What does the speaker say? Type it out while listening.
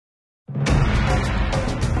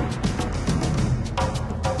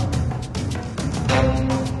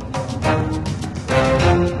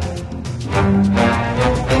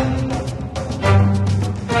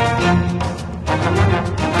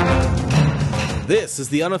This is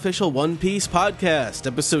the unofficial One Piece podcast,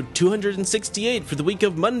 episode 268 for the week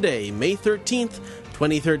of Monday, May 13th,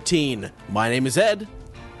 2013. My name is Ed.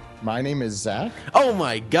 My name is Zach. Oh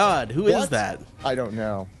my god, who is that? I don't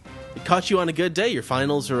know. It caught you on a good day. Your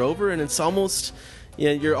finals are over, and it's almost...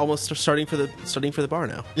 Yeah, you're almost starting for the bar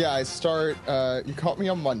now. Yeah, I start... you caught me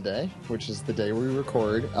on Monday, which is the day we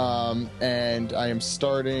record, and I am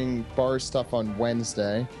starting bar stuff on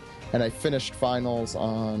Wednesday, and I finished finals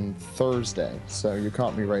on Thursday, so you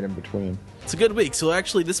caught me right in between. It's a good week. So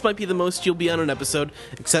actually, this might be the most you'll be on an episode,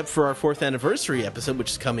 except for our 4th anniversary episode,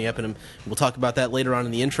 which is coming up, and we'll talk about that later on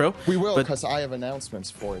in the intro. We will, because I have announcements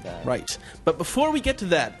for that. Right. But before we get to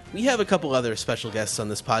that, we have a couple other special guests on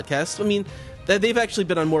this podcast. I mean, they've actually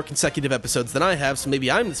been on more consecutive episodes than I have, so maybe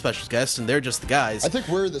I'm the special guest, and they're just the guys. I think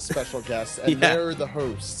we're the special guests, and they're the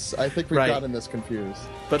hosts. I think we've gotten this confused.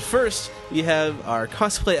 But first, we have our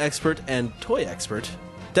cosplay expert and toy expert,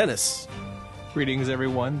 Dennis. Greetings,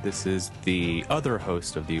 everyone. This is the other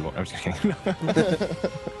host of the... I'm just kidding.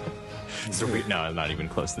 No, I'm not even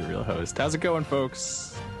close to the real host. How's it going,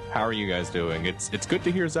 folks? How are you guys doing? It's good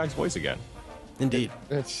to hear Zach's voice again. Indeed.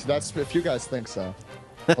 That's if you guys think so.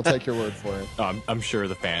 I'll take your word for it. I'm sure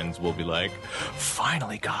the fans will be like,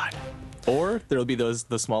 finally, God. Or there'll be the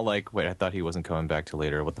small, like, wait, I thought he wasn't coming back till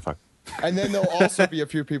later. What the fuck? And then there'll also be a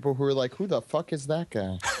few people who are like, who the fuck is that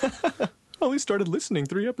guy? I only started listening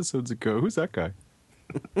 3 episodes ago. Who's that guy?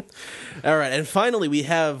 All right, and finally, we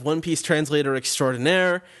have One Piece translator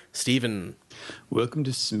extraordinaire, Steven. Welcome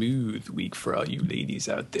to Smooth Week for all you ladies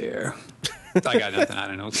out there. I got nothing. I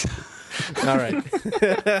don't know. All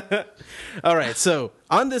right. All right, so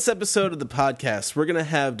on this episode of the podcast, we're going to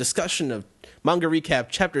have discussion of Manga Recap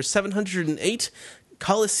Chapter 708,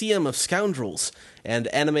 Coliseum of Scoundrels, and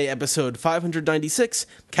anime episode 596,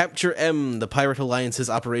 Capture M, the Pirate Alliance's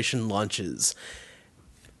Operation launches.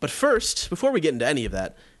 But first, before we get into any of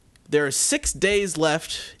that, there are 6 days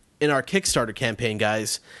left in our Kickstarter campaign,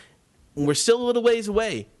 guys. We're still a little ways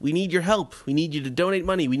away. We need your help. We need you to donate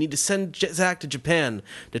money. We need to send Zach to Japan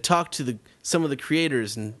to talk to some of the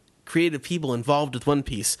creators and creative people involved with One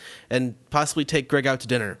Piece, and possibly take Greg out to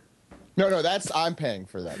dinner. No, I'm paying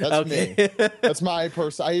for that. That's me. That's my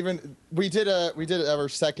person. We did our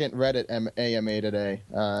second Reddit AMA today.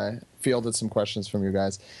 Fielded some questions from you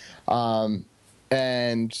guys.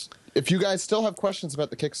 And if you guys still have questions about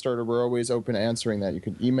the Kickstarter, we're always open to answering that. You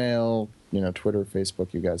can email, Twitter,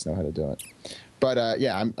 Facebook. You guys know how to do it. But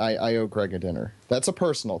I owe Greg a dinner. That's a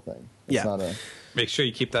personal thing. It's not a. Make sure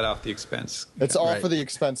you keep that off the expense. It's all for the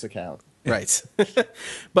expense account. Right.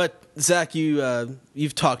 But Zach,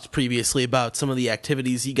 you've talked previously about some of the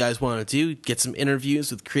activities you guys want to do. Get some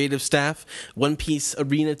interviews with creative staff. One Piece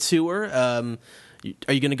Arena Tour.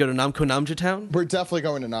 Are you going to go to Namco Namja Town? We're definitely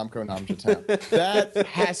going to Namco Namja Town. That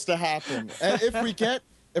has to happen. And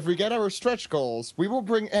if we get our stretch goals, we will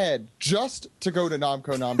bring Ed just to go to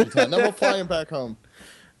Namco Namja Town. Then we'll fly him back home.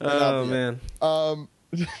 Oh man.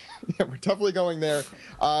 Yeah, we're definitely going there.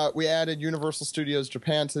 We added Universal Studios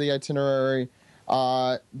Japan to the itinerary.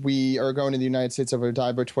 We are going to the United States of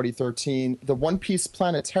Odaiba 2013. The One Piece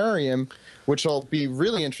Planetarium, which will be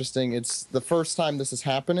really interesting. It's the first time this is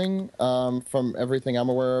happening, from everything I'm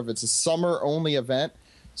aware of. It's a summer-only event,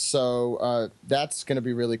 so that's going to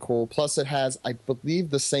be really cool. Plus, it has, I believe,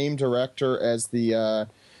 the same director as the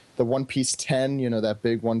One Piece 10. That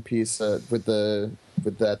big One Piece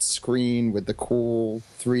with that screen with the cool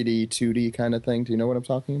 3D, 2D kind of thing. Do you know what I'm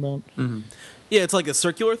talking about? Mm-hmm. Yeah, it's like a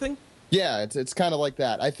circular thing? Yeah, it's kind of like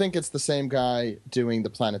that. I think it's the same guy doing the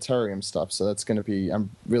planetarium stuff, so that's going to be... I'm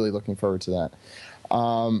really looking forward to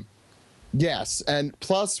that. Yes, and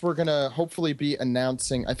plus we're going to hopefully be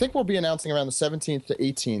announcing... I think we'll be announcing around the 17th to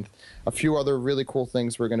 18th a few other really cool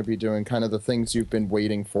things we're going to be doing, kind of the things you've been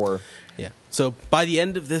waiting for. Yeah, so by the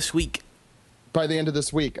end of this week...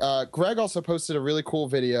 Greg also posted a really cool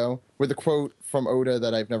video with a quote from Oda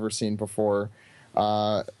that I've never seen before,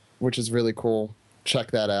 which is really cool.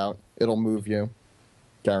 Check that out. It'll move you.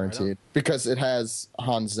 Guaranteed. Because it has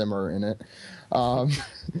Hans Zimmer in it.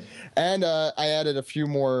 And I added a few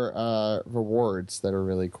more rewards that are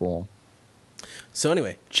really cool. So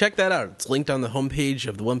anyway, check that out. It's linked on the homepage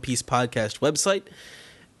of the One Piece Podcast website.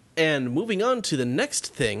 And moving on to the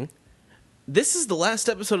next thing... This is the last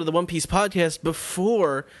episode of the One Piece podcast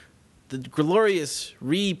before the glorious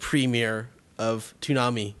re-premiere of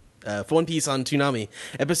Toonami, One Piece on Toonami.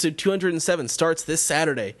 Episode 207 starts this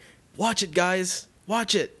Saturday. Watch it, guys.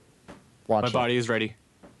 Watch it. My body is ready.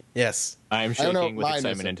 Yes. I am shaking with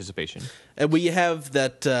excitement and anticipation. And we have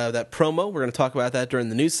that promo. We're going to talk about that during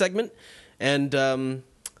the news segment. And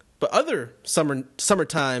but other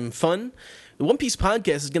summertime fun. the One Piece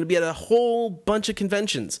podcast is going to be at a whole bunch of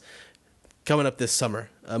conventions coming up this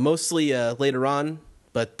summer, mostly later on.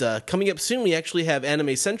 But coming up soon, we actually have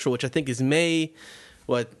Anime Central, which I think is May.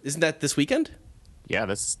 What, isn't that this weekend? Yeah,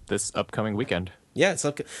 this upcoming weekend. Yeah, it's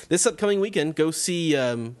this upcoming weekend. Go see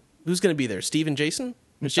who's going to be there. Steve and Jason?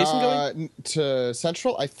 Is Jason going? To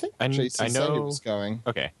Central? I think Jason said he was going.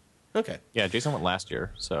 Okay. Yeah, Jason went last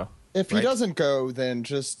year, so. If he doesn't go, then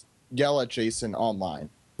just yell at Jason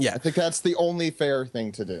online. Yeah. I think that's the only fair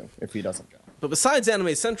thing to do if he doesn't go. But besides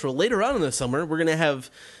Anime Central, later on in the summer, we're going to have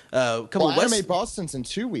a couple of Anime Boston's in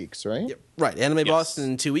 2 weeks, right? Yeah, right, Anime Boston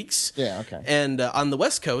in 2 weeks. Yeah, okay. And on the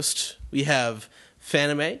West Coast, we have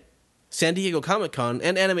Fanime, San Diego Comic-Con,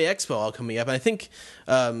 and Anime Expo all coming up. And I think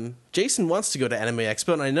Jason wants to go to Anime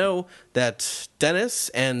Expo, and I know that Dennis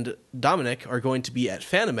and Dominic are going to be at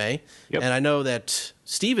Fanime, and I know that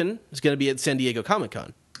Steven is going to be at San Diego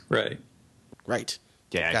Comic-Con. Right.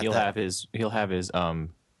 Yeah, he'll have his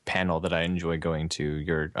panel that I enjoy going to,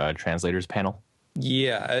 your translators panel.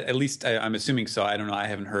 Yeah, at least I'm assuming so. I don't know. I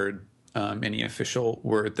haven't heard any official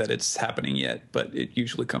word that it's happening yet, but it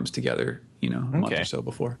usually comes together, a month or so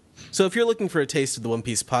before. So if you're looking for a taste of the One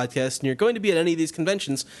Piece podcast and you're going to be at any of these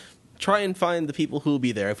conventions, try and find the people who will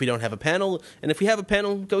be there. If we don't have a panel, and if we have a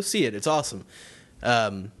panel, go see it. It's awesome.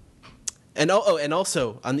 And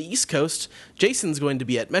also on the East Coast, Jason's going to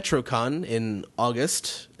be at MetroCon in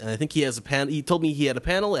August, and I think he has a panel. He told me he had a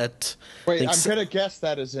panel at. Wait, I'm gonna guess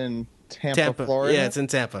that is in Tampa, Florida. Yeah, it's in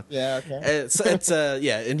Tampa. Yeah,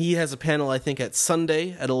 okay. And he has a panel I think at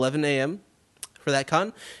Sunday at 11 a.m. for that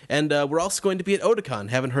con, and we're also going to be at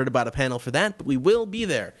Otakon. Haven't heard about a panel for that, but we will be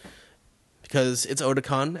there because it's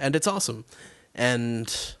Otakon and it's awesome.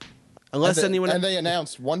 And unless anyone they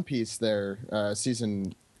announced One Piece their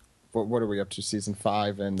season. What are we up to? Season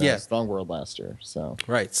 5 and Strong World last year. So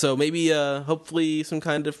right. So maybe hopefully some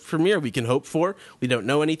kind of premiere we can hope for. We don't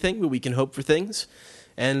know anything, but we can hope for things.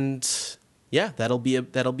 And yeah, that'll be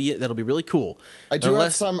really cool. I do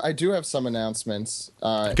have some announcements.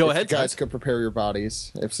 Go ahead, you guys. Could prepare your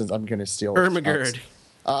bodies. Since I'm going to steal. Ermagerd.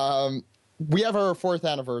 We have our 4th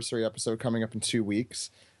anniversary episode coming up in 2 weeks.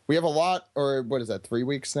 We have a lot, or what is that? 3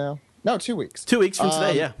 weeks now? No, 2 weeks. 2 weeks from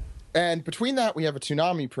today. Yeah. And between that, we have a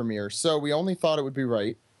Toonami premiere. So we only thought it would be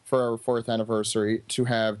right for our 4th anniversary to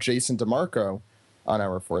have Jason DeMarco on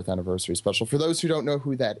our 4th anniversary special. For those who don't know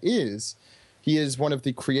who that is, he is one of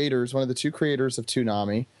the 2 creators of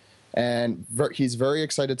Toonami. And he's very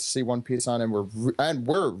excited to see One Piece on, and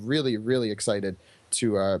we're really, really excited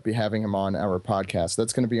to be having him on our podcast.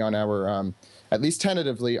 That's going to be on our, at least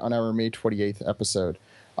tentatively, on our May 28th episode.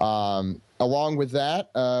 Along with that,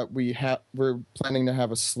 we're planning to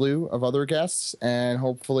have a slew of other guests and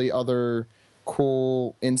hopefully other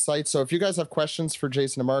cool insights. So if you guys have questions for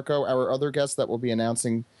Jason DeMarco, our other guests that we'll be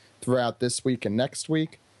announcing throughout this week and next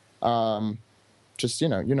week, just, you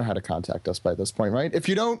know how to contact us by this point, right? If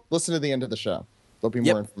you don't, listen to the end of the show. There'll be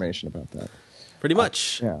more information about that. Pretty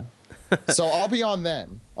much. Yeah. So I'll be on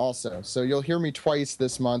then also. So you'll hear me twice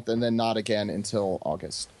this month and then not again until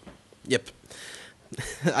August. Yep.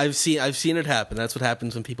 I've seen it happen. That's what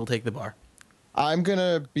happens when people take the bar. I'm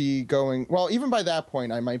gonna be going. Well, even by that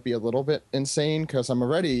point, I might be a little bit insane because I'm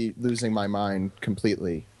already losing my mind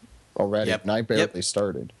completely already, and I barely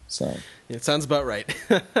started. So it sounds about right.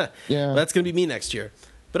 Yeah, well, that's gonna be me next year.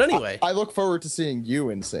 But anyway, I look forward to seeing you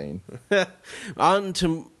insane. on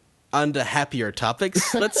to happier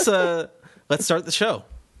topics. Let's start the show.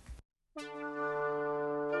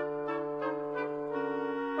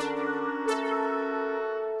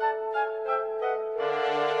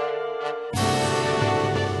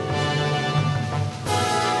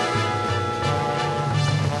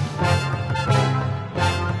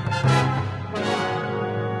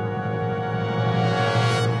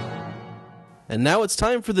 And now it's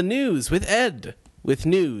time for the news with Ed, with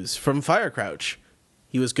news from Firecrouch.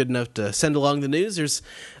 He was good enough to send along the news. There's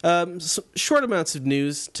short amounts of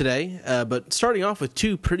news today, but starting off with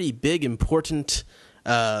 2 pretty big, important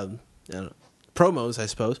promos, I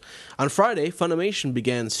suppose. On Friday, Funimation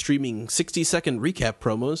began streaming 60-second recap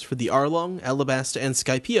promos for the Arlong, Alabasta, and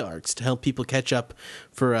Skypiea arcs to help people catch up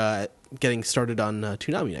for getting started on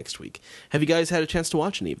Toonami next week. Have you guys had a chance to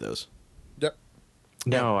watch any of those? Yep.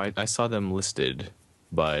 No, I saw them listed,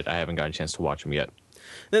 but I haven't gotten a chance to watch them yet.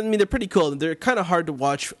 I mean, they're pretty cool. They're kind of hard to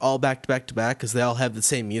watch all back to back to back because they all have the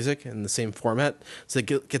same music and the same format. So it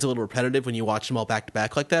gets a little repetitive when you watch them all back to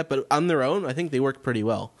back like that. But on their own, I think they work pretty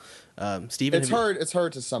well. Steven, it's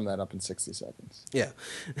hard to sum that up in 60 seconds. Yeah,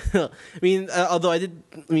 I mean,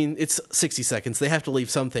 it's 60 seconds. They have to leave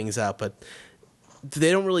some things out, but they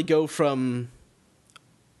don't really go from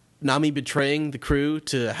Nami betraying the crew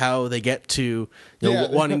to how they get to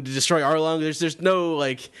wanting to destroy Arlong. There's no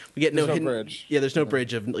like we get There's no no hidden, bridge. Yeah, there's no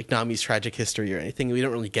bridge of like Nami's tragic history or anything. We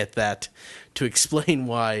don't really get that to explain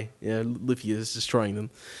why Luffy is destroying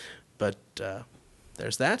them. But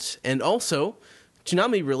there's that, and also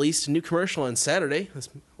Toonami released a new commercial on Saturday, this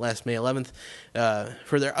last May 11th,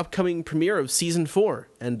 for their upcoming premiere of season 4.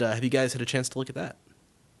 And have you guys had a chance to look at that?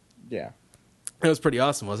 Yeah. That was pretty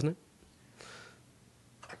awesome, wasn't it?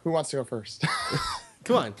 Who wants to go first?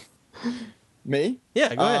 Come on. Me?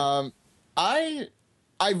 Yeah, go ahead.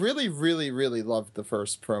 I really, really, really loved the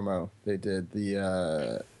first promo they did.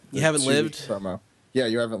 The You Haven't 2 Lived promo. Yeah,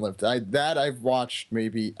 You Haven't Lived. I've watched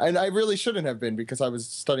maybe, and I really shouldn't have been because I was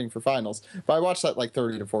studying for finals. But I watched that like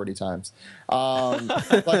 30 to 40 times, like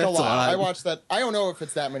a lot. I watched that. I don't know if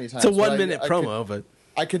it's that many times. It's a 1 minute promo, but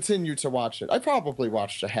I continue to watch it. I probably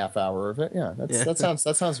watched a half hour of it. Yeah, that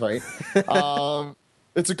sounds right.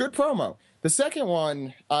 It's a good promo. The second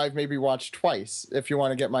one I've maybe watched twice. If you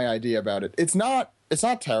want to get my idea about it, it's not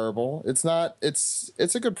terrible. It's a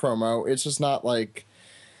good promo. It's just not like,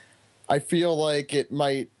 I feel like it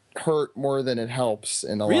might hurt more than it helps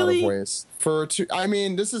in a lot of ways. I have to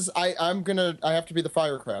be the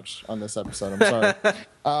Firecrouch on this episode. I'm sorry.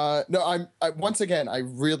 No, once again, I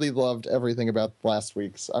really loved everything about last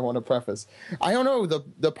week's. I want to preface. I don't know,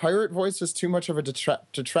 the pirate voice was too much of a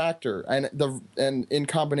detractor, and in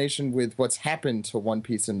combination with what's happened to One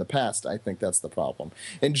Piece in the past, I think that's the problem.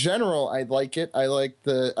 In general, I like it. I like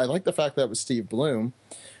the fact that it was Steve Bloom,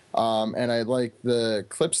 and I like the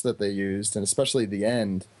clips that they used, and especially the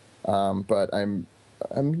end. But I'm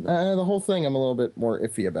the whole thing I'm a little bit more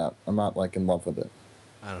iffy about. I'm not like in love with it.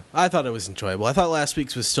 I don't know. I thought it was enjoyable. I thought last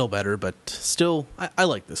week's was still better, but still, I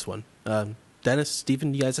like this one. Dennis,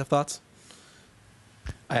 Stephen, you guys have thoughts?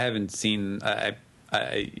 I haven't seen. I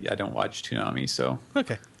don't watch Toonami, so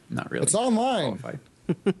Okay. not really. It's online. qualified.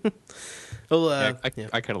 Well, I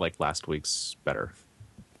kind of like last week's better.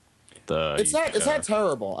 It's not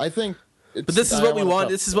terrible. I think. But this is what we wanted.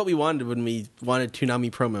 This is what we wanted when we wanted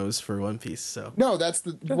Toonami promos for One Piece. So No, that's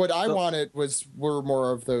what I wanted were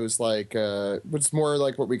more of those like was more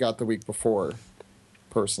like what we got the week before.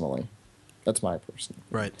 Personally, that's my personal.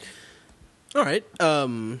 right. All right.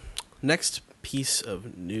 Next piece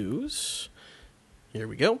of news. Here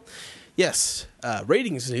we go. Yes,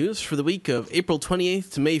 ratings news for the week of April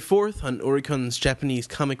 28th to May 4th on Oricon's Japanese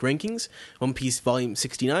comic rankings. One Piece Volume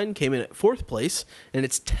 69 came in at 4th place, and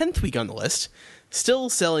its 10th week on the list, still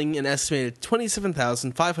selling an estimated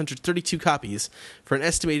 27,532 copies for an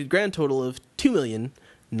estimated grand total of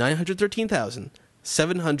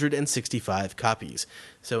 2,913,765 copies.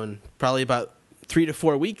 So in probably about 3 to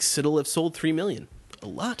 4 weeks, it'll have sold 3 million. A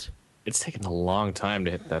lot. It's taken a long time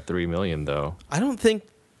to hit that 3 million, though. I don't think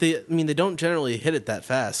they don't generally hit it that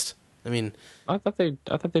fast. I mean, I thought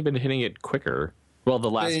they've been hitting it quicker. Well, the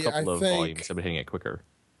last couple of volumes have been hitting it quicker.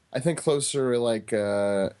 I think closer like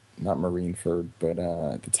not Marineford, but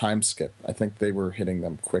the Time Skip. I think they were hitting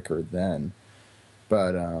them quicker then.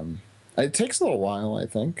 But it takes a little while. I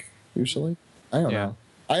think usually. I don't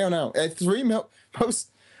know. 3 mil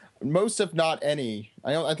most if not any.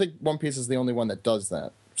 I think One Piece is the only one that does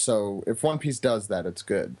that. So if One Piece does that, it's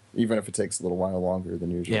good, even if it takes a little while longer than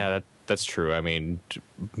usual. Yeah, that's true. I mean,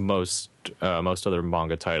 most other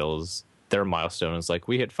manga titles, their milestone is like,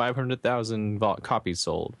 we hit 500,000 copies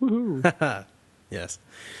sold. Woohoo! yes.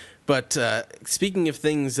 But speaking of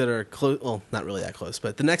things that are close, well, not really that close,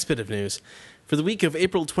 but the next bit of news. For the week of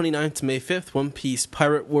April 29th to May 5th, One Piece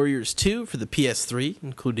Pirate Warriors 2 for the PS3,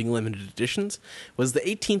 including limited editions, was the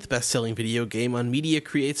 18th best-selling video game on Media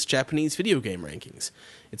Create's Japanese video game rankings.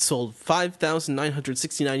 It sold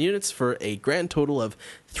 5,969 units for a grand total of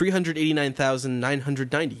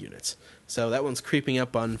 389,990 units. So that one's creeping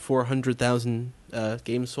up on 400,000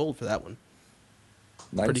 games sold for that one.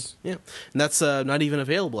 Nice. And that's not even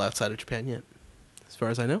available outside of Japan yet, as far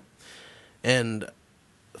as I know. And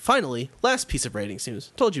finally, last piece of ratings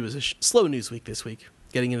news. Told you it was a slow news week this week.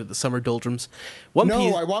 Getting into the summer doldrums.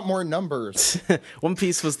 I want more numbers. One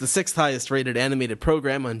Piece was the 6th highest rated animated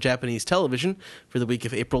program on Japanese television for the week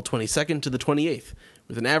of April 22nd to the 28th,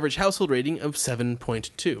 with an average household rating of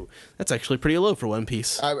 7.2. That's actually pretty low for One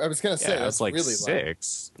Piece. I was going to say, that's like really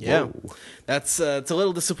 6. Low. Yeah. Whoa. That's it's a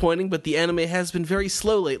little disappointing, but the anime has been very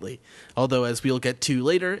slow lately. Although, as we'll get to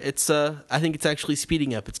later, it's I think it's actually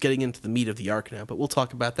speeding up. It's getting into the meat of the arc now, but we'll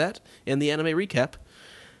talk about that in the anime recap.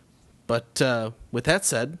 But with that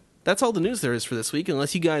said, that's all the news there is for this week.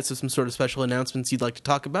 Unless you guys have some sort of special announcements you'd like to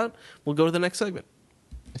talk about, we'll go to the next segment.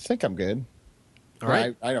 I think I'm good. All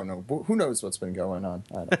right. I don't know. Who knows what's been going on?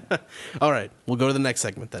 I don't know. All right. We'll go to the next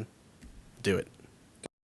segment then. Do it.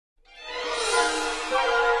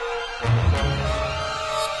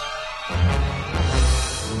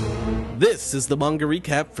 This is the manga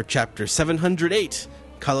recap for chapter 708,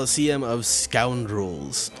 Coliseum of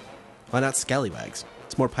Scoundrels. Why not Scallywags?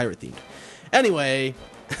 It's more pirate themed. Anyway,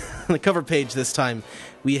 on the cover page this time,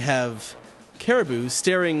 we have Caribou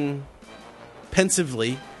staring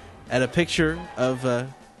pensively at a picture of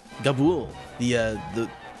Gabul, the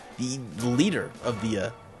leader of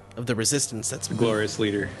the resistance. That's The glorious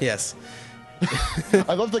leader. Yes.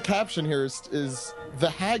 I love the caption here is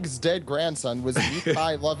the hag's dead grandson was meat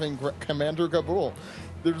pie loving Commander Gabul.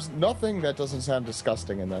 There's nothing that doesn't sound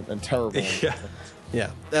disgusting in that and terrible.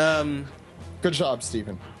 Yeah. Good job,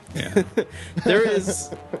 Stephen. Yeah. There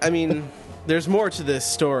is, there's more to this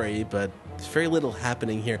story, but there's very little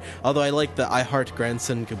happening here. Although I like the I Heart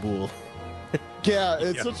Grandson Gabul. Yeah,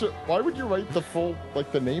 it's such a. Why would you write the full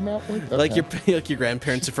the name out like that? Like your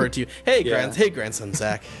grandparents refer to you. Hey, grandson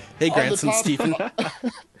Zach. Hey, grandson Stephen.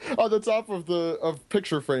 On the top of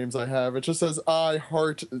picture frames I have, it just says I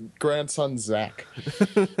Heart Grandson Zach.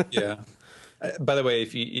 Yeah. By the way,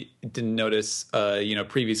 if you didn't notice,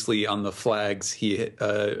 previously on the flags,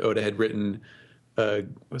 Oda had written,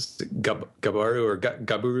 was it Gabaru or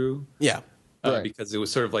Gaburu? Yeah. Right. Because it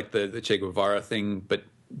was sort of like the Che Guevara thing, but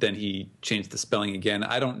then he changed the spelling again.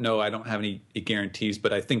 I don't know. I don't have any guarantees,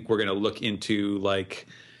 but I think we're going to look into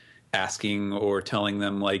asking or telling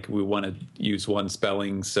them we want to use one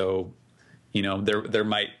spelling. So, there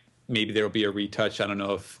maybe there'll be a retouch. I don't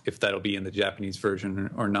know if that'll be in the Japanese version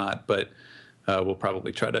or not, but we'll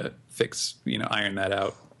probably try to fix, iron that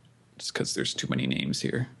out just because there's too many names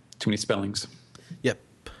here, too many spellings. Yep.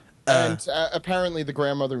 And apparently the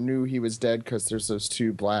grandmother knew he was dead because there's those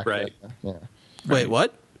two black. Right. Yeah. Wait,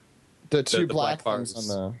 what? The two the black black things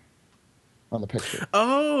bars. on the picture.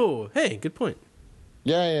 Oh, hey, good point.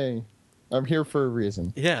 Yeah. I'm here for a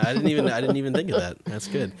reason. Yeah, I didn't even think of that. That's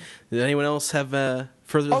good. Did anyone else have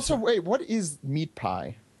further? Also, wait, what is meat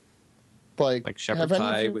pie? Like shepherd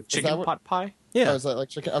pie with chicken pot pie? Yeah, Oh, is that like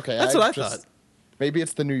chicken? Okay, that's what I thought. Maybe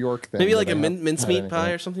it's the New York thing. Maybe like that a I haven't mincemeat had pie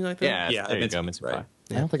anything. or something like that. Yeah, there you go, mince right. pie.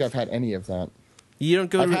 I don't think I've had any of that. You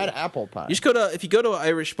don't go. I've had apple pie. You just go to if you go to an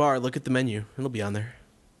Irish bar, look at the menu. It'll be on there.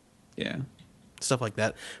 Yeah. Stuff like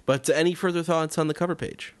that. But any further thoughts on the cover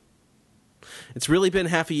page? It's really been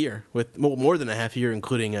half a year, with more than a half a year,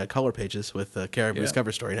 including color pages with Caribou's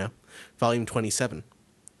cover story now, volume 27.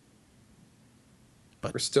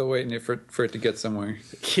 We're still waiting for it to get somewhere.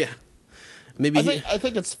 Yeah, maybe. I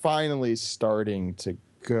think it's finally starting to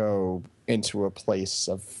go into a place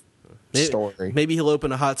of story. Maybe he'll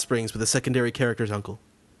open a hot springs with a secondary character's uncle.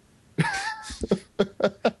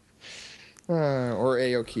 Or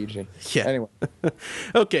Aokiji. Yeah. Anyway.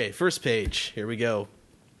 Okay, first page. Here we go.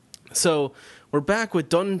 So we're back with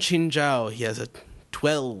Don Chinjao. He has a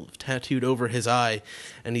 12 tattooed over his eye,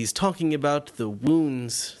 and he's talking about the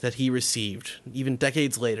wounds that he received, even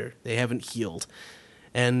decades later. They haven't healed.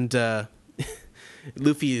 And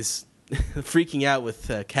Luffy is freaking out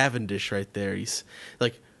with Cavendish right there. He's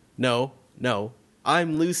like, no,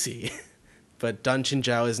 I'm Lucy. But Don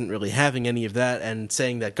Chinjao isn't really having any of that and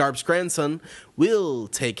saying that Garp's grandson will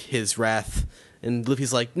take his wrath. And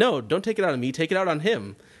Luffy's like, no, don't take it out on me. Take it out on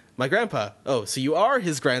him. My grandpa. Oh, so you are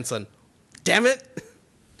his grandson. Damn it.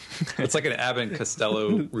 It's like an Abbott and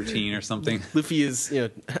Costello routine or something. Luffy is,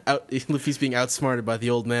 Luffy's being outsmarted by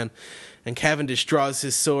the old man. And Cavendish draws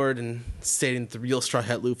his sword and stating that the real Straw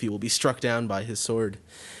Hat Luffy will be struck down by his sword.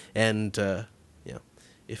 And,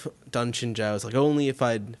 if Don Chinjao is like, only if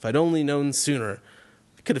I'd only known sooner,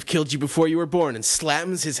 I could have killed you before you were born, and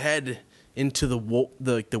slams his head into the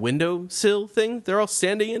windowsill thing they're all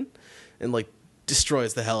standing in, and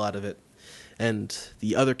destroys the hell out of it. And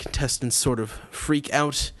the other contestants sort of freak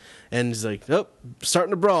out, and he's like, oh,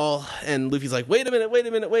 starting to brawl. And Luffy's like, wait a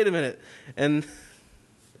minute.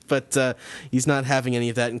 But he's not having any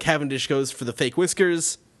of that. And Cavendish goes for the fake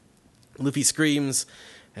whiskers. Luffy screams.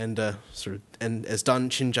 And and as Don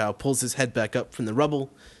Chinjao pulls his head back up from the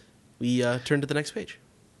rubble, we turn to the next page.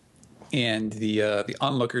 And the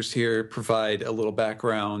onlookers here provide a little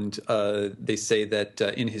background. They say that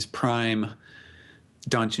in his prime,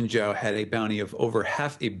 Don Chinjao had a bounty of over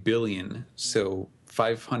 $500 million, so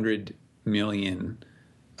 500 million.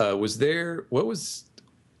 Was there? What was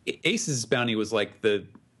Ace's bounty? Was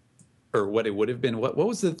or what it would have been. What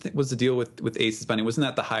was the deal with Ace's bounty? Wasn't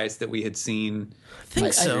that the highest that we had seen? I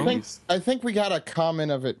think so. I think we got a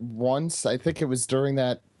comment of it once. I think it was during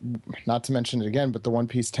that, not to mention it again, but the One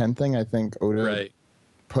Piece 10 thing. I think Oda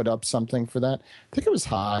put up something for that. I think it was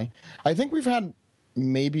high. I think we've had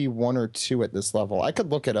maybe one or two at this level. I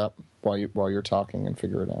could look it up while you're talking and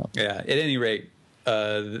figure it out. Yeah. At any rate,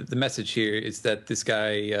 the message here is that this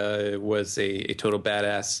guy was a total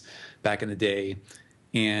badass back in the day.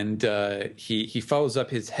 and he follows up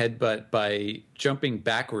his headbutt by jumping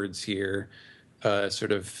backwards here,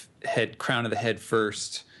 sort of crown of the head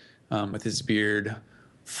first, with his beard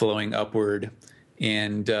flowing upward,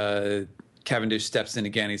 and Cavendish steps in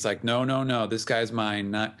again. He's like, no, this guy's mine,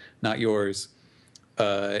 not yours.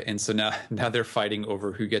 And so now they're fighting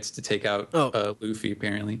over who gets to take out Luffy,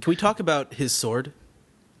 apparently. Can we talk about his sword?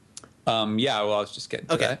 Yeah, well, I was just getting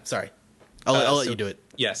to that. Okay, sorry. I'll let you do it.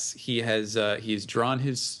 Yes, he's drawn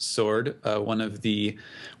his sword, one of the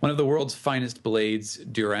world's finest blades,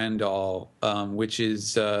 Durandal, which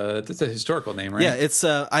is that's a historical name, right? Yeah, it's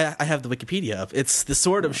I have the Wikipedia up. It's the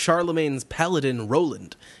sword of Charlemagne's paladin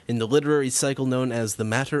Roland in the literary cycle known as the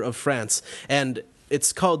Matter of France, and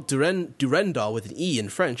it's called Durandal with an E in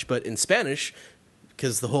French, but in Spanish,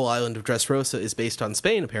 because the whole island of Dressrosa is based on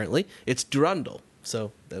Spain, apparently, it's Durandal.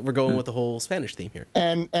 So we're going with the whole Spanish theme here.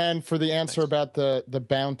 And for the answer about the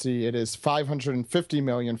bounty, it is 550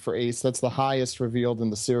 million for Ace. That's the highest revealed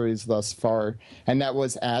in the series thus far, and that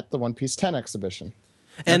was at the One Piece 10 exhibition.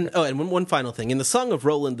 And one final thing. In the Song of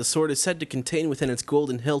Roland, the sword is said to contain within its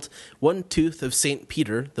golden hilt one tooth of St.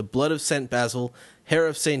 Peter, the blood of St. Basil, hair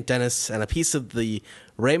of St. Denis, and a piece of the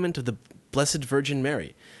raiment of the Blessed Virgin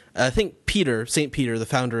Mary. I think St. Peter, the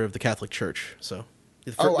founder of the Catholic Church. So,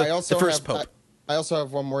 the first pope. I also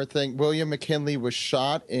have one more thing. William McKinley was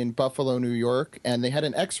shot in Buffalo, New York, and they had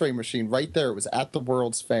an X-ray machine right there. It was at the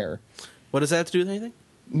World's Fair. What does that have to do with anything?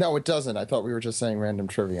 No, it doesn't. I thought we were just saying random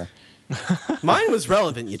trivia. Mine was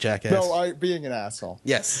relevant, you jackass. No, being an asshole.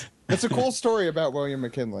 Yes. It's a cool story about William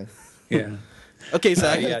McKinley. Yeah. Okay,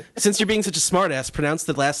 so since you're being such a smartass, pronounce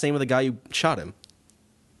the last name of the guy who shot him.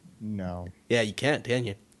 No. Yeah, you can't, can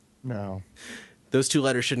you? No. Those two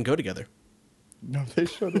letters shouldn't go together. No, they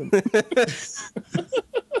shouldn't.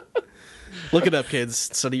 Look it up, kids.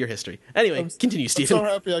 Study your history. Anyway, continue, Stephen. I'm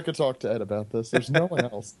so happy I could talk to Ed about this. There's no one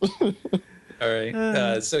else. All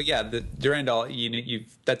right. So yeah, the Durandal,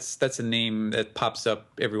 that's a name that pops up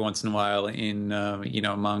every once in a while in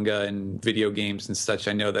manga and video games and such.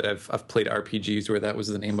 I know that I've played RPGs where that was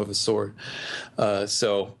the name of a sword.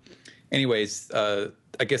 So, anyways, I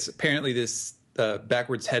guess apparently this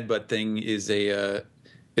backwards headbutt thing is a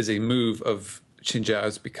move of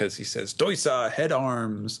Chinjao's because he says "Doisa head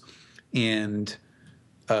arms," and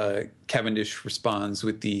Cavendish responds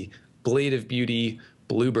with the Blade of Beauty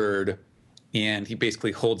Bluebird. And he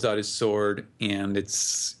basically holds out his sword, and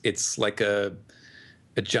it's like a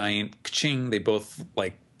giant ka-ching. They both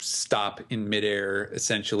like stop in midair,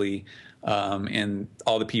 essentially, and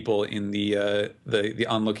all the people in the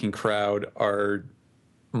onlooking crowd are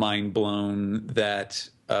mind blown that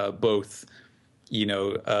both,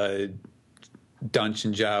 Don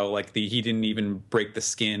Chinjiao, like he didn't even break the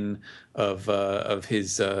skin of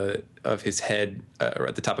his head, or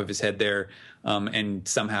at the top of his head there. And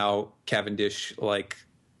somehow Cavendish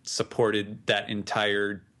supported that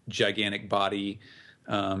entire gigantic body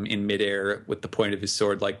in midair with the point of his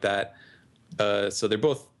sword like that. So they're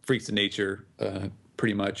both freaks of nature,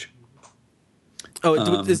 pretty much.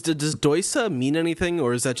 Oh, does Doisa mean anything,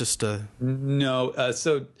 or is that just a... No,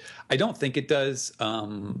 so I don't think it does,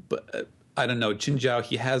 but... I don't know. Chinjiao,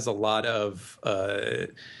 he has a lot of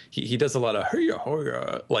he does a lot of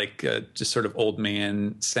just sort of old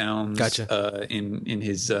man sounds. Gotcha. In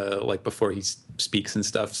his before he speaks and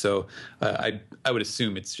stuff. So I would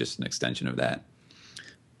assume it's just an extension of that.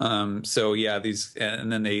 So yeah, and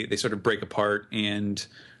then they sort of break apart and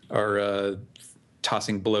are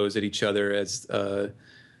tossing blows at each other as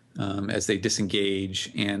they disengage,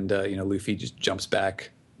 and Luffy just jumps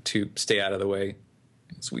back to stay out of the way.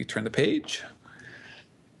 So we turn the page.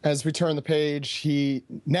 As we turn the page, he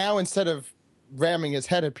now, instead of ramming his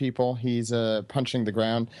head at people, he's punching the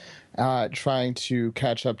ground, trying to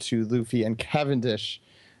catch up to Luffy and Cavendish.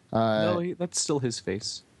 No, that's still his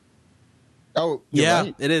face. Oh, yeah,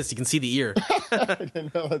 right. It is. You can see the ear. I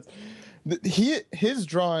didn't know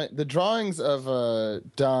the drawings of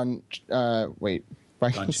Don. Wait.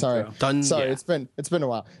 Right. Sorry. It's been a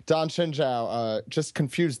while. Don Chinjiao just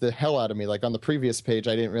confused the hell out of me. Like on the previous page,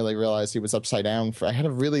 I didn't really realize he was upside down. I had to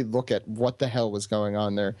really look at what the hell was going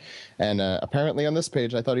on there. And apparently on this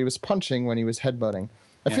page, I thought he was punching when he was headbutting.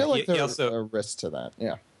 I feel like there's a risk to that.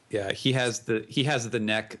 Yeah. Yeah, he has the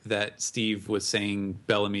neck that Steve was saying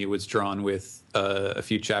Bellamy was drawn with a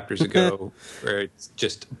few chapters ago, where it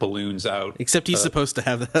just balloons out. Except he's supposed to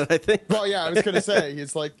have that, I think. Well, yeah, I was going to say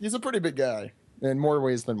he's a pretty big guy. In more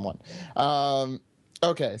ways than one.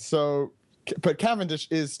 Okay, so, but Cavendish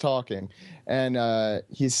is talking, and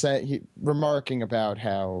he's remarking about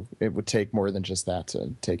how it would take more than just that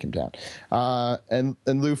to take him down. And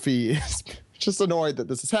Luffy is just annoyed that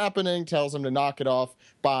this is happening, tells him to knock it off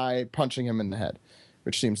by punching him in the head,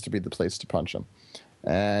 which seems to be the place to punch him.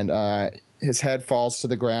 And his head falls to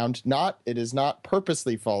the ground. It is not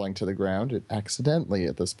purposely falling to the ground. It accidentally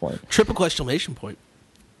at this point. Triple exclamation point.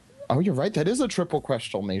 Oh, you're right. That is a triple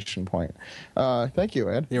exclamation point. Thank you,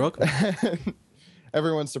 Ed. You're welcome.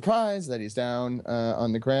 Everyone's surprised that he's down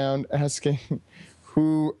on the ground, asking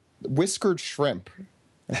who whiskered shrimp.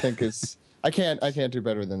 I think is I can't do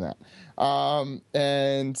better than that.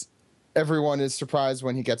 And everyone is surprised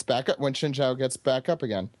when he gets back up, when Shinjao gets back up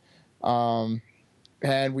again.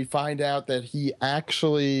 And we find out that he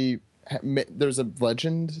actually there's a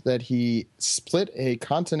legend that he split a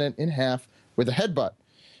continent in half with a headbutt.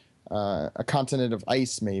 A continent of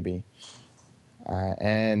ice, maybe.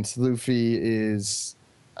 And Luffy is,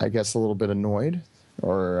 I guess, a little bit annoyed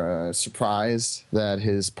or surprised that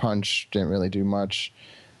his punch didn't really do much.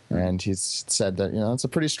 And he's said that, it's a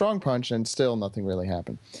pretty strong punch and still nothing really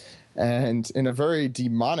happened. And in a very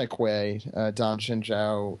demonic way, Don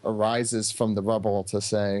Shinjao arises from the rubble to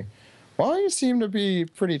say, well, you seem to be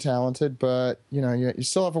pretty talented, but, you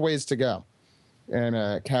still have a ways to go.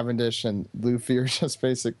 And Cavendish and Luffy are just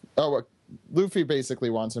Luffy basically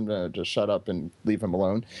wants him to just shut up and leave him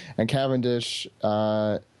alone. And Cavendish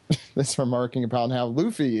is remarking upon how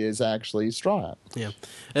Luffy is actually Straw Hat. Yeah.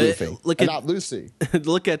 Luffy, not Lucy.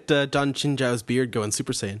 Look at Don Shinjao's beard going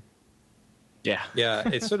Super Saiyan. Yeah. Yeah,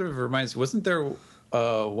 it sort of reminds. Wasn't there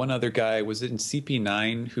one other guy? Was it in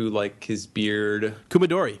CP9 who like his beard?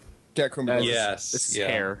 Kumadori. Yeah, Kumadori. Yes, It's his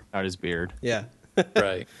hair, not his beard. Yeah.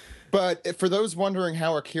 Right. But for those wondering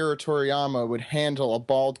how Akira Toriyama would handle a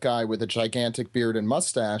bald guy with a gigantic beard and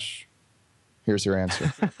mustache, here's your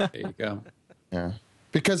answer. There you go. Yeah.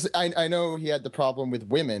 Because I know he had the problem with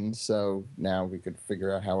women, so now we could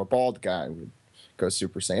figure out how a bald guy would go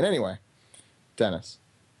Super Saiyan. Anyway, Dennis.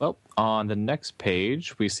 Well, on the next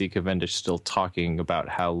page, we see Cavendish still talking about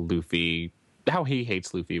how he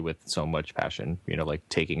hates Luffy with so much passion, like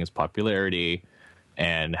taking his popularity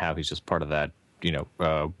and how he's just part of that,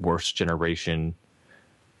 worst generation.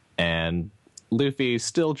 And Luffy's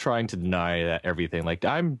still trying to deny that everything. Like,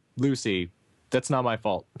 I'm Lucy. That's not my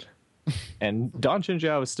fault. And Don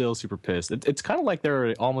Shinjao is still super pissed. It's kind of like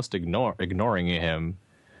they're almost ignoring him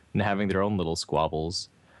and having their own little squabbles.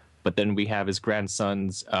 But then we have his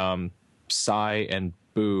grandsons, Sai and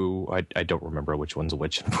Boo. I don't remember which one's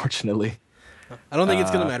which, unfortunately. I don't think it's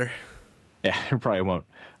going to matter. Yeah, it probably won't.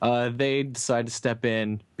 They decide to step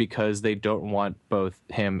in because they don't want both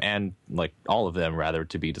him and, all of them, rather,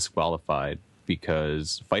 to be disqualified.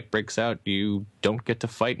 Because fight breaks out, you don't get to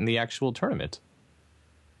fight in the actual tournament.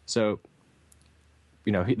 So,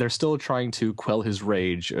 they're still trying to quell his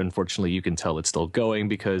rage. Unfortunately, you can tell it's still going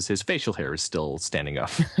because his facial hair is still standing up.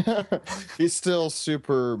 He's still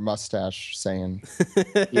super mustache saying.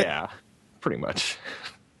 Yeah, pretty much.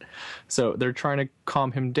 So they're trying to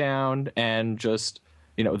calm him down and just,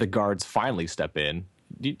 the guards finally step in.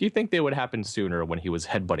 Do you think they would happen sooner when he was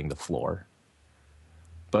headbutting the floor?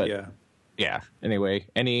 But yeah. Anyway,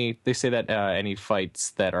 they say that any fights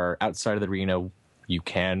that are outside of the arena, you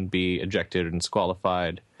can be ejected and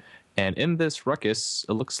disqualified. And in this ruckus,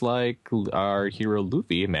 it looks like our hero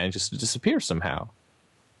Luffy manages to disappear somehow.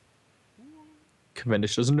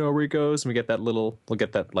 Cavendish doesn't know where he goes, and we get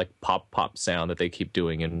that pop sound that they keep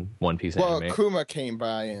doing in One Piece anime. Well, Kuma came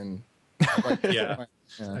by and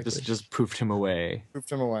just poofed him away.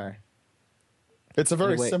 It's a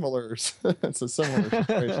very similar. It's a similar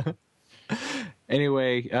situation.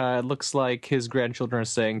 Anyway, it looks like his grandchildren are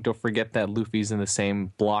saying, don't forget that Luffy's in the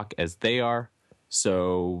same block as they are,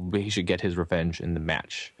 so he should get his revenge in the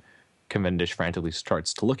match. Cavendish frantically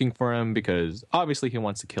starts to looking for him because obviously he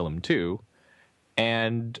wants to kill him too.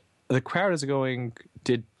 And the crowd is going,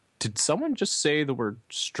 did someone just say the word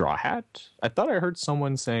Straw Hat? I thought I heard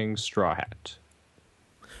someone saying Straw Hat.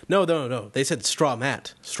 No. They said straw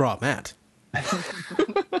mat. Straw mat.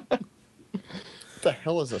 What the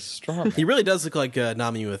hell is a straw mat? He really does look like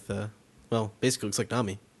Nami with, basically looks like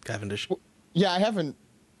Nami, Cavendish. Yeah, I haven't.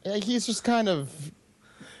 He's just kind of.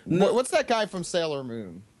 What's that guy from Sailor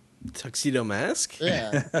Moon? Tuxedo Mask?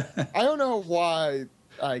 Yeah. I don't know why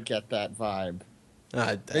I get that vibe.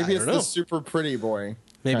 Maybe it's the super pretty boy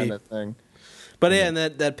kind of thing. But yeah, and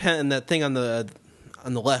that thing on the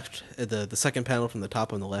left, the second panel from the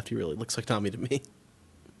top on the left, he really looks like Nami to me.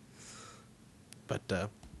 But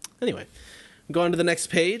anyway, we go on to the next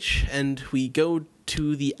page, and we go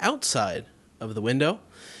to the outside of the window,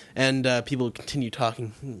 and people continue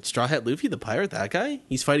talking. Straw Hat Luffy, the pirate, that guy,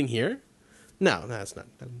 he's fighting here. No, it's not.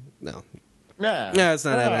 No, it's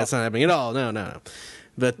not happening. It's not happening at all. No.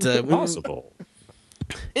 But impossible.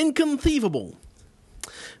 Inconceivable.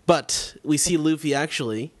 But we see Luffy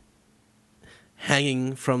actually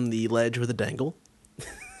hanging from the ledge with a dangle.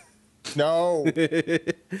 No.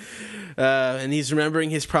 And he's remembering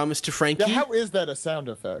his promise to Frankie. Yeah, how is that a sound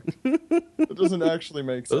effect? It doesn't actually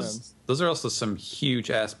make sense. Those are also some huge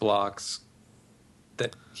ass blocks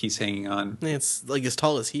that he's hanging on. It's like as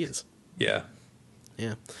tall as he is. Yeah.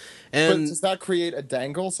 Yeah. But And does that create a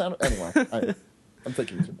dangle sound? Anyway, I'm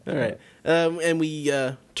thinking too much. all right. And we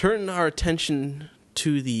turn our attention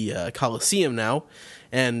to the Coliseum now,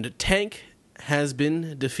 and Tank has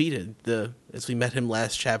been defeated. As we met him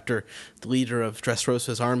last chapter, the leader of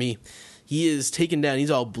Dressrosa's army, he is taken down.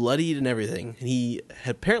 He's all bloodied and everything. And he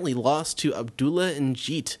had apparently lost to Abdullah and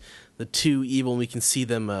Jeet, the two evil. And we can see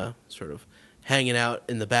them sort of hanging out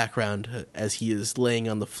in the background as he is laying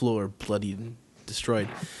on the floor, bloodied and destroyed.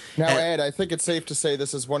 Now, Ed, I think it's safe to say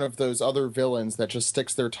this is one of those other villains that just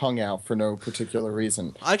sticks their tongue out for no particular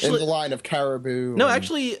reason. Actually, in the line of Caribou. No,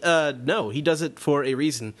 actually, no. He does it for a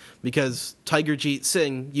reason, because Tiger Jeet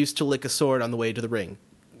Singh used to lick a sword on the way to the ring.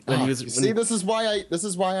 This is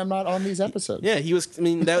why I'm not on these episodes. Yeah, he was. I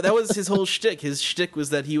mean, that was his whole shtick. His shtick was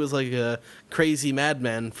that he was like a crazy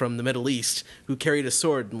madman from the Middle East who carried a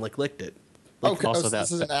sword and licked it. Okay, also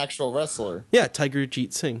this is an actual wrestler. Yeah, Tiger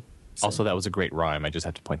Jeet Singh. Also, that was a great rhyme. I just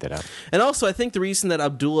have to point that out. And also, I think the reason that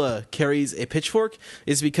Abdullah carries a pitchfork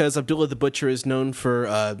is because Abdullah the Butcher is known for,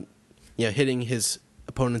 hitting his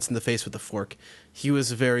opponents in the face with a fork. He was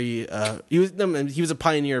he was a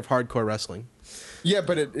pioneer of hardcore wrestling. Yeah,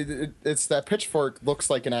 but it's that pitchfork looks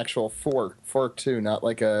like an actual fork too, not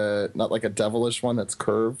like a devilish one that's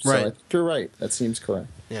curved. So Right. I think you're right. That seems correct.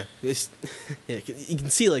 Yeah, you can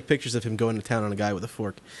see like pictures of him going to town on a guy with a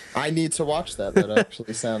fork. I need to watch that. That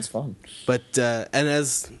actually sounds fun. But and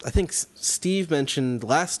as I think Steve mentioned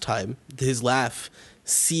last time, his laugh,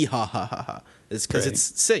 see ha ha ha ha, is because Right.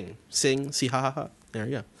 it's sing, see ha ha ha. There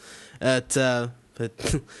you go.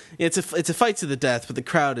 But it's a fight to the death. But the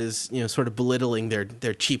crowd is sort of belittling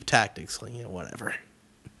their cheap tactics. Like, whatever.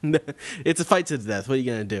 It's a fight to the death. What are you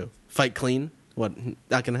gonna do? Fight clean? What?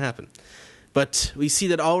 Not gonna happen. But we see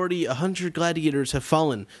that already 100 gladiators have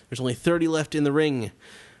fallen. There's only 30 left in the ring.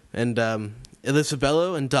 And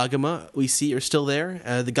Elisabello and Dagama, we see, are still there.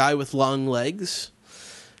 The guy with long legs.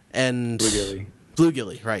 And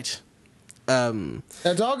Bluegilly, right. Now,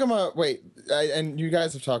 Dogma, wait, and you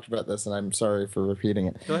guys have talked about this, and I'm sorry for repeating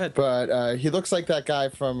it. Go ahead. But he looks like that guy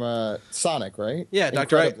from Sonic, right? Yeah,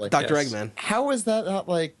 Dr. Yes. Eggman. How is that not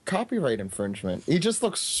like copyright infringement? He just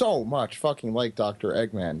looks so much fucking like Dr.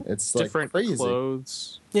 Eggman. It's like Different crazy.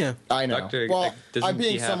 clothes. Yeah. I know. Well, doesn't I'm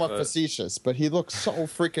being he have somewhat a- facetious, but he looks so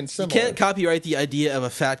freaking You similar. can't copyright the idea of a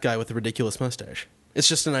fat guy with a ridiculous mustache. It's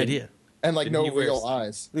just an idea. And like Didn't no he wear real s-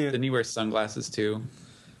 eyes. Yeah. Didn't he wear sunglasses too?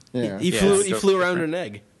 Yeah. He Yeah, he so flew around an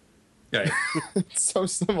egg. Right. So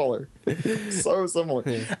similar. So similar.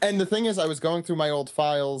 And the thing is, I was going through my old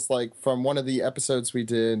files, like from one of the episodes we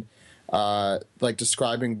did, like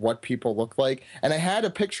describing what people look like. And I had a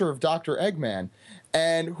picture of Dr. Eggman.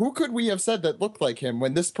 And who could we have said that looked like him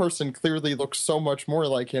when this person clearly looks so much more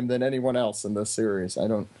like him than anyone else in this series? I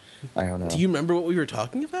don't know. Do you remember what we were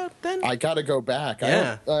talking about then? I gotta go back.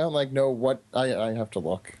 Yeah. I don't like know what I have to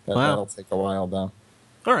look. Wow. That'll take a while though.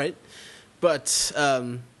 All right. But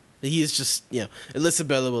he is just,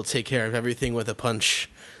 Elisabella will take care of everything with a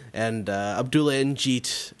punch. And Abdullah and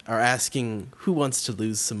Jeet are asking who wants to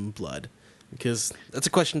lose some blood. Because that's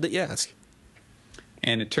a question that you ask.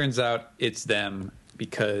 And it turns out it's them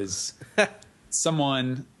because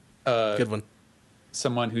someone Good one.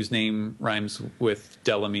 someone whose name rhymes with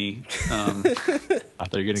Delamy. I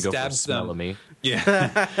thought you were going to go for Stabs them. smell of me.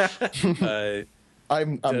 Yeah.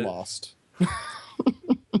 I'm lost.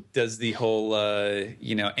 Does the whole,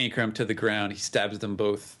 anchor him to the ground. He stabs them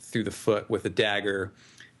both through the foot with a dagger.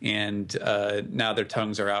 And now their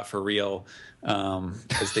tongues are out for real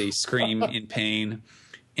as they scream in pain.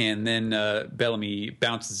 And then Bellamy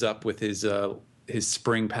bounces up with his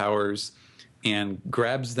spring powers and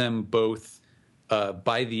grabs them both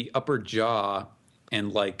by the upper jaw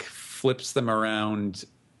and flips them around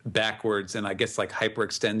backwards and I guess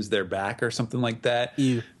hyperextends their back or something like that.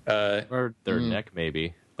 Ew. Or their neck,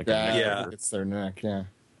 maybe. Like a neck. Yeah. It's their neck. Yeah.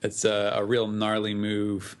 It's a real gnarly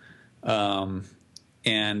move.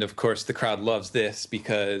 And of course the crowd loves this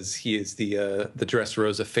because he is the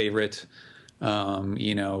Dressrosa favorite,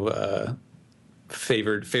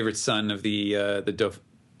 favorite son of the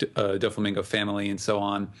Doflamingo family and so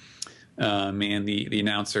on. And the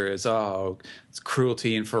announcer is, it's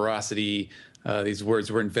cruelty and ferocity. These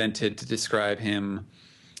words were invented to describe him.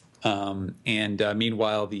 And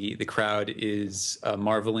meanwhile, the crowd is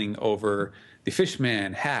marveling over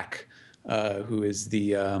Fishman Hack, who is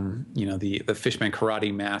the the Fishman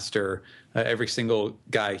karate master. Every single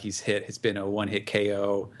guy he's hit has been a one-hit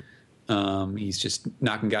KO. He's just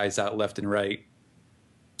knocking guys out left and right.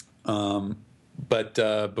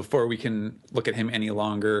 But before we can look at him any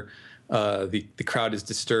longer, the crowd is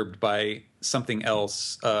disturbed by something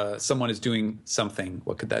else. Someone is doing something.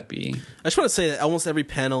 What could that be? I just want to say that almost every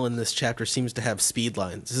panel in this chapter seems to have speed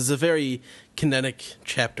lines. This is a very kinetic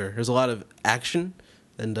chapter. There's a lot of action,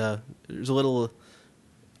 and there's a little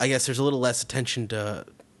less attention to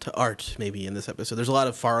art maybe in this episode. There's a lot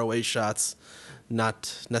of faraway shots,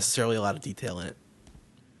 not necessarily a lot of detail in it.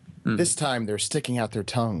 This time they're sticking out their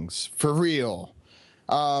tongues for real.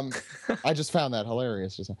 I just found that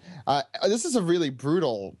hilarious. This is a really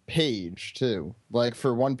brutal page too. Like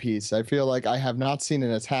for One Piece, I feel like I have not seen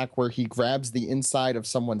an attack where he grabs the inside of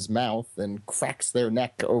someone's mouth and cracks their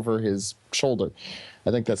neck over his shoulder.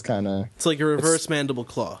 I think that's kind of... It's like a reverse mandible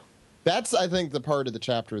claw. That's, I think, the part of the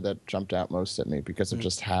chapter that jumped out most at me because of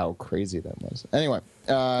just how crazy that was. Anyway.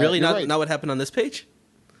 Really? Not what happened on this page?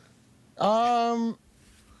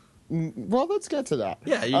 Well, let's get to that.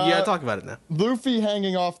 Yeah, you gotta talk about it now. Luffy,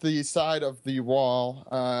 hanging off the side of the wall,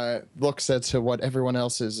 looks at what everyone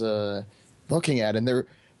else is looking at, and they're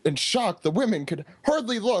in shock. The women could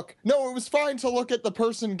hardly look. No, it was fine to look at the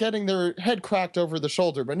person getting their head cracked over the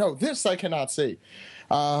shoulder, but no, this I cannot see.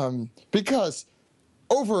 Because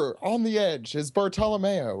over on the edge is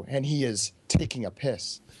Bartolomeo, and he is taking a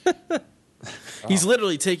piss. He's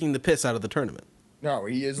literally taking the piss out of the tournament. No,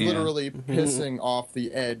 he is literally pissing off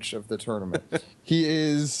the edge of the tournament. He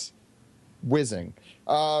is whizzing.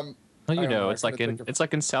 Well, it's like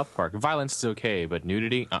in South Park. Violence is okay, but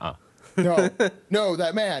nudity, No,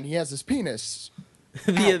 that man, he has his penis.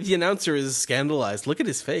 The announcer is scandalized. Look at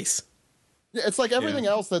his face. Yeah, it's like everything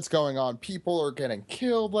else that's going on. People are getting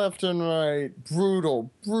killed left and right.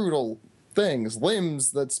 Brutal things.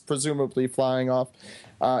 Limbs that's presumably flying off.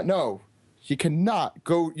 No, he cannot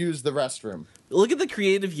go use the restroom. Look at the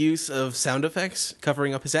creative use of sound effects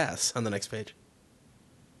covering up his ass on the next page.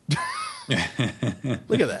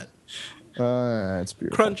 Look at that. It's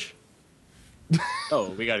beautiful. Crunch.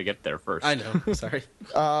 Oh, we got to get there first. I know. Sorry.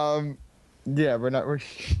 Yeah, we're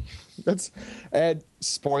that's Ed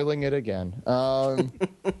spoiling it again.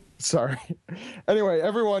 Sorry. Anyway,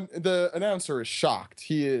 everyone, the announcer is shocked.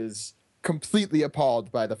 He is completely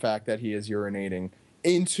appalled by the fact that he is urinating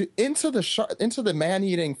into the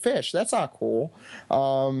man-eating fish. That's not cool.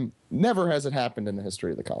 Never has it happened in the history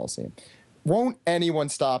of the Coliseum. Won't anyone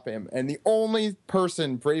stop him? And the only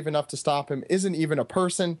person brave enough to stop him isn't even a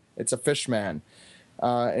person. It's a fish man.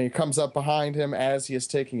 And he comes up behind him as he is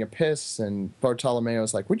taking a piss, and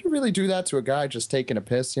Bartolomeo's like, would you really do that to a guy just taking a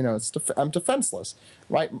piss? You know, I'm defenseless.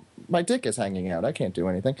 My dick is hanging out. I can't do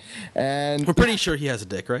anything. And we're pretty sure he has a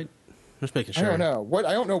dick, right? Just making sure. I don't know.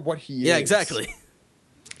 I don't know what he is. Yeah, exactly.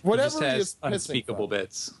 Whatever he he just is has pissing unspeakable from.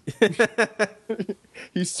 bits.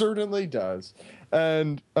 He certainly does.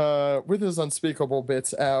 And with his unspeakable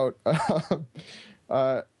bits out,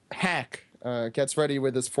 Hack gets ready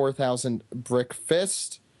with his 4,000 brick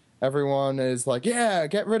fist. Everyone is like, yeah,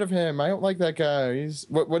 get rid of him. I don't like that guy. He's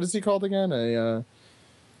what is he called again? The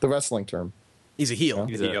wrestling term. He's a heel.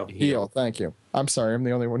 He's a Heel, thank you. I'm sorry, I'm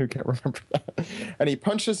the only one who can't remember that. And he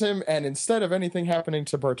punches him, and instead of anything happening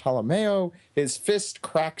to Bartolomeo, his fist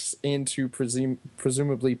cracks into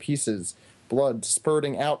presumably pieces, blood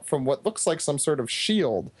spurting out from what looks like some sort of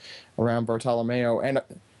shield around Bartolomeo.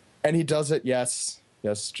 And he does it, yes,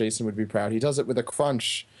 Jason would be proud. He does it with a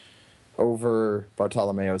crunch over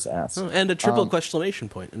Bartolomeo's ass. Oh, and a triple exclamation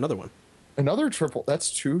point, another one. Another triple. That's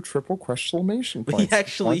 2 triple exclamation points.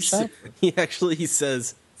 He actually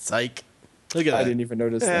says, psych. Look at that. I didn't even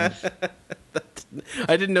notice that.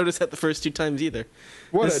 I didn't notice that the first 2 times either.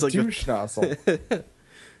 What a douche nozzle.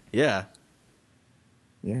 Yeah.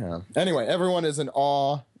 Yeah. Anyway, everyone is in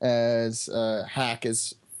awe as Hack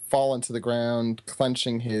is fallen to the ground,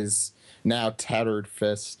 clenching his now tattered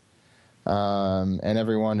fist. And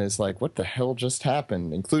everyone is like, what the hell just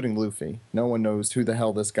happened? Including Luffy. No one knows who the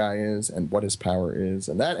hell this guy is and what his power is.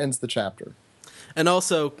 And that ends the chapter. And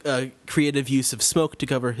also creative use of smoke to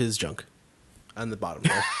cover his junk on the bottom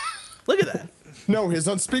there. Look at that. No, his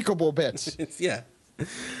unspeakable bits. Yeah.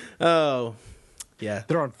 Oh, yeah.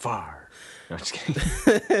 They're on fire. No, just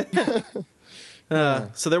kidding.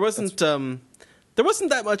 So there wasn't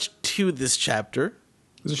that much to this chapter.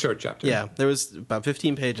 It was a short chapter. Yeah, there was about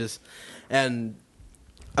 15 pages, and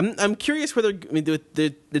I'm curious whether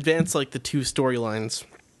they advance like the 2 storylines.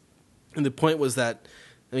 And the point was that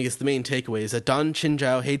I guess the main takeaway is that Don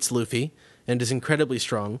Chinjao hates Luffy and is incredibly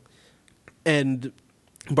strong, and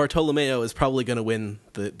Bartolomeo is probably going to win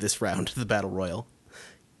this round, the Battle Royal.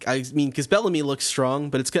 I mean, because Bellamy looks strong,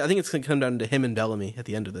 but I think it's going to come down to him and Bellamy at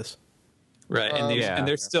the end of this. Right, and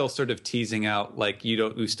they're still sort of teasing out, like,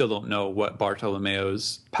 we still don't know what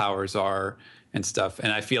Bartolomeo's powers are and stuff.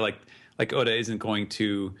 And I feel like Oda isn't going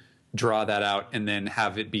to draw that out and then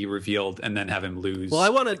have it be revealed and then have him lose.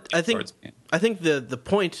 Well, I think the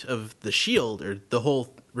point of the shield, or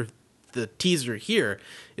the teaser here,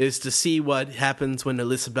 is to see what happens when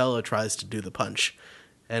Elisabella tries to do the punch,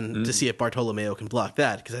 and to see if Bartolomeo can block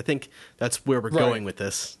that, because I think that's where we're going with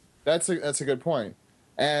this. That's a good point.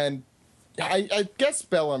 And I guess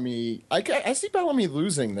Bellamy, I see Bellamy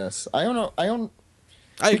losing this. I don't know.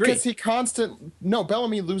 I agree. Because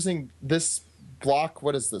Bellamy losing this block.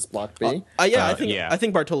 What is this, block B? I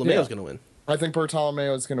think Bartolomeo's going to win. I think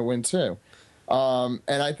Bartolomeo is going to win too. And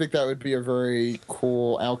I think that would be a very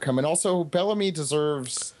cool outcome. And also, Bellamy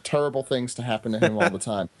deserves terrible things to happen to him all the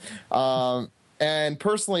time. And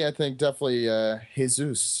personally, I think definitely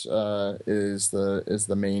Jesus is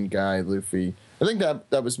the main guy Luffy. I think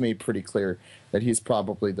that was made pretty clear that he's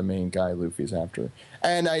probably the main guy Luffy's after.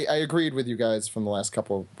 And I agreed with you guys from the last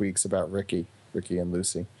couple of weeks about Ricky and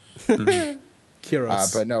Lucy.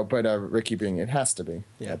 Kiros. But Ricky being, it has to be.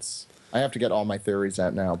 Yeah. I have to get all my theories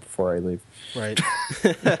out now before I leave. Right.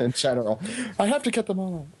 In general, I have to get them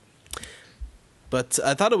all out. But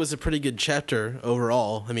I thought it was a pretty good chapter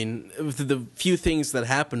overall. I mean, the few things that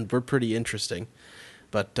happened were pretty interesting,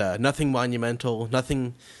 but nothing monumental.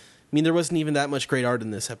 Nothing. I mean, there wasn't even that much great art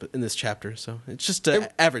in this chapter, so it's just an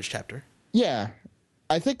average chapter. Yeah,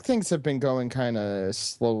 I think things have been going kind of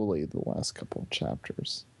slowly the last couple of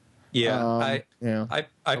chapters. Yeah,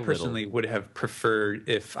 I personally would have preferred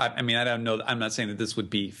if I don't know. I'm not saying that this would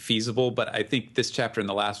be feasible, but I think this chapter and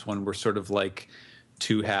the last one were sort of like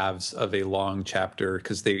two halves of a long chapter,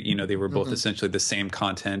 because they were both essentially the same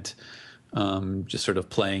content, just sort of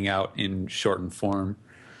playing out in shortened form.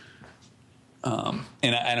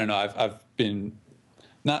 And I don't know. I've been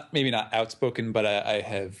not outspoken, but I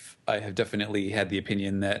have definitely had the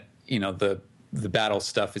opinion that the battle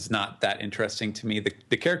stuff is not that interesting to me.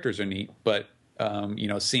 The characters are neat, but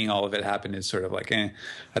seeing all of it happen is sort of like,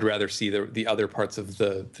 I'd rather see the other parts of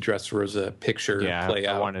the Dressrosa picture play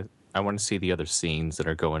out. I want to see the other scenes that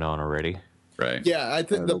are going on already. Right. Yeah, I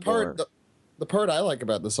think the part I like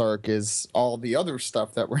about this arc is all the other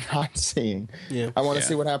stuff that we're not seeing. Yeah. I want to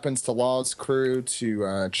see what happens to Law's crew,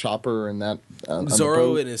 to Chopper and that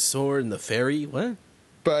Zoro and his sword and the ferry. What?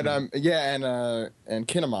 But and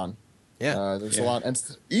Kinemon. Yeah, there's a lot, and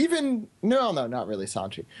even not really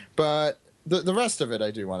Sanchi, but the rest of it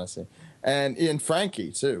I do want to see, and in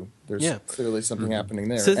Frankie too. There's clearly something happening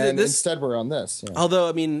there, so instead we're on this. Yeah. Although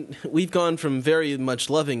I mean, we've gone from very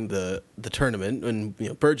much loving the tournament when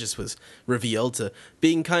Burgess was revealed to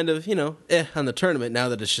being kind of on the tournament now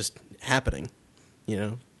that it's just happening.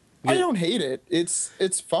 I don't hate it. It's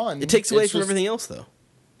fun. It takes away from everything else though.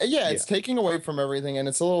 Yeah, it's taking away from everything, and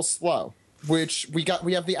it's a little slow. Which we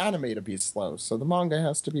have the anime to be slow, so the manga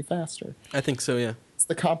has to be faster. I think so, yeah. It's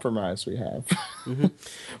the compromise we have. Mm-hmm.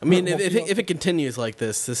 I mean, if it continues like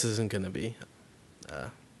this isn't going to be.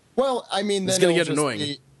 Well, I mean, then it's going to get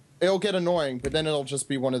annoying. It'll get annoying, but then it'll just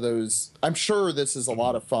be one of those. I'm sure this is a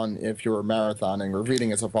lot of fun if you're marathoning or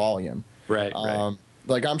reading as a volume. Right.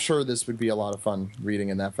 Like I'm sure this would be a lot of fun reading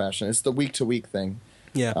in that fashion. It's the week to week thing.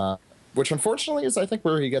 Yeah. Which unfortunately is, I think,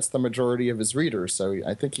 where he gets the majority of his readers. So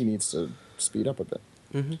I think he needs to speed up a bit.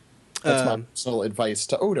 Mm-hmm. That's my personal advice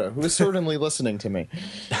to Oda, who is certainly listening to me.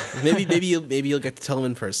 Maybe you'll get to tell him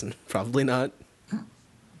in person. Probably not.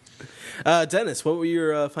 Dennis, what were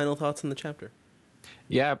your final thoughts on the chapter?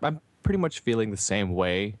 Yeah, I'm pretty much feeling the same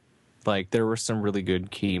way. Like, there were some really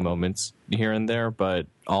good key moments here and there, but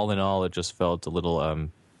all in all, it just felt a little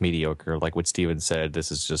mediocre. Like what Steven said,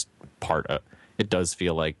 this is just part of... It does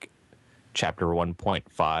feel like chapter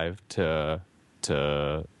 1.5 to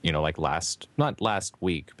like not last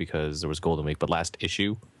week because there was Golden Week, but last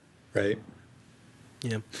issue. Right.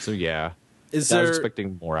 Yeah. So yeah. I was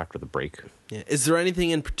expecting more after the break. Yeah. Is there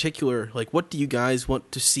anything in particular, like what do you guys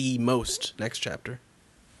want to see most next chapter?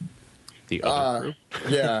 The other group?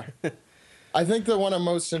 Yeah. I think the one I'm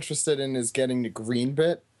most interested in is getting the green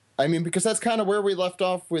bit. I mean, because that's kind of where we left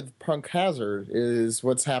off with Punk Hazard, is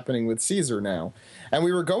what's happening with Caesar now. And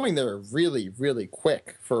we were going there really, really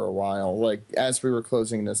quick for a while, like as we were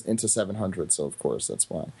closing this into 700, so of course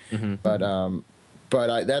that's why. Mm-hmm. But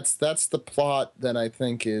that's the plot that I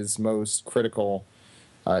think is most critical.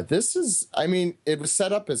 This is, I mean, it was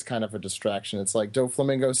set up as kind of a distraction. It's like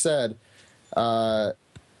Doflamingo said,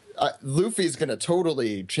 Luffy's gonna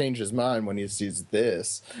totally change his mind when he sees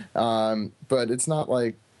this, but it's not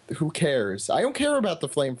like, who cares? I don't care about the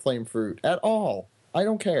flame fruit at all. I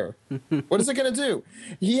don't care. What is it gonna do?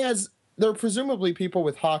 There are presumably people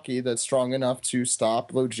with hockey that's strong enough to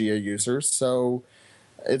stop Logia users, so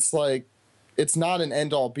it's like, it's not an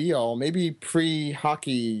end all be all. Maybe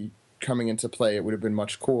pre-hockey coming into play, it would have been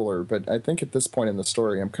much cooler, but I think at this point in the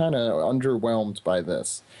story, I'm kind of underwhelmed by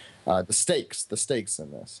this. The stakes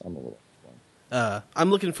in this, I'm a little.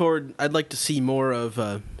 I'm looking forward. I'd like to see more of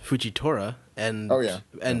Fujitora and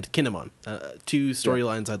Kinemon. Two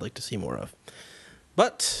storylines I'd like to see more of.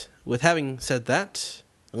 But with having said that,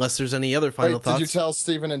 unless there's any other final thoughts, did you tell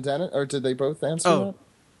Stephen and Dennett, or did they both answer? That?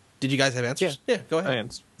 Did you guys have answers? Yeah, go ahead. I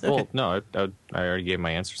answered. Okay. Well, no, I already gave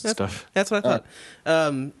my answers and stuff. That's what I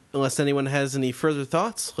thought. Unless anyone has any further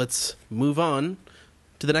thoughts, let's move on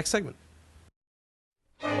to the next segment.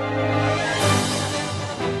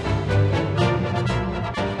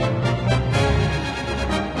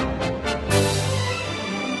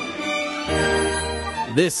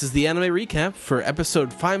 This is the anime recap for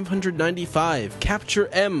episode 595, Capture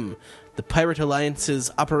M, the Pirate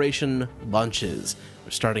Alliance's Operation launches.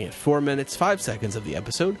 We're starting at 4 minutes, 5 seconds of the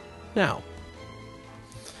episode now.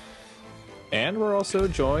 And we're also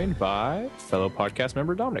joined by fellow podcast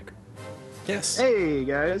member Dominic. Yes. Hey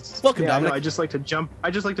guys. Welcome, Dominic. I just like to jump.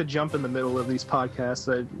 I just like to jump in the middle of these podcasts.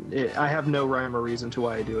 I have no rhyme or reason to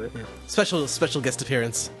why I do it. Yeah. Special guest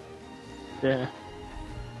appearance. Yeah.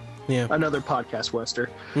 Yeah. Another podcast wester.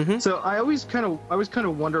 Mm-hmm. So I always kind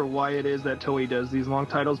of wonder why it is that Toei does these long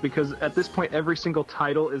titles, because at this point every single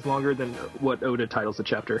title is longer than what Oda titles a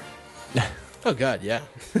chapter. Oh God, yeah.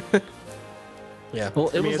 Yeah.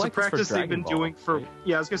 Well, it's like a practice they've been doing for. Right?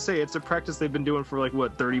 Yeah, I was gonna say it's a practice they've been doing for like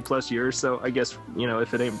 30 plus years. So I guess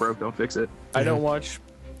if it ain't broke, don't fix it. I don't watch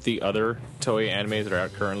the other Toei animes that are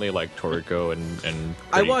out currently, like Toriko and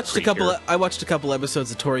I watched a couple episodes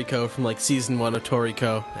of Toriko from like season 1 of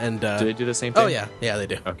Toriko, and do they do the same thing? Oh yeah, they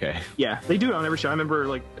do. Okay. Yeah, they do it on every show. I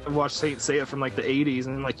remember I watched Saint Seiya from like the 80s,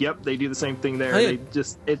 and yep, they do the same thing there. Oh, yeah. They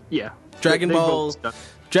just Dragon Ball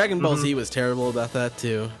Mm-hmm. Z was terrible about that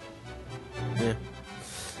too. Yeah.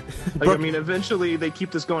 I mean, eventually they keep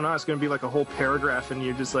this going on. It's going to be like a whole paragraph, and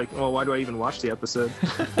you're just like, well, why do I even watch the episode?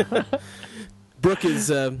 Brooke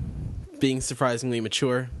is being surprisingly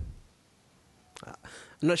mature. I'm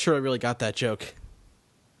not sure I really got that joke.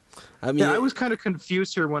 I mean, I was kind of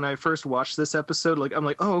confused here when I first watched this episode. I'm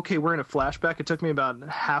like, oh, okay, we're in a flashback. It took me about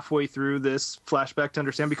halfway through this flashback to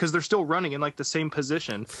understand, because they're still running in like the same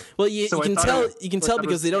position. Well, you can tell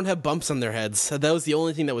because they don't have bumps on their heads. That was the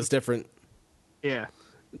only thing that was different. Yeah.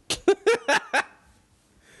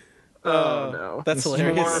 Oh no, that's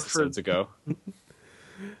hilarious. Episodes ago.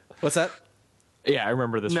 What's that? Yeah, I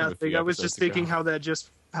remember this. Nothing. I was just thinking how that just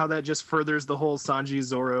furthers the whole Sanji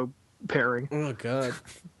Zoro pairing. Oh God,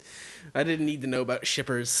 I didn't need to know about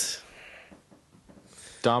shippers.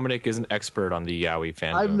 Dominic is an expert on the yaoi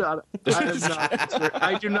fandom. I'm not. I am not expert.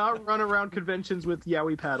 I do not run around conventions with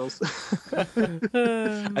yaoi paddles.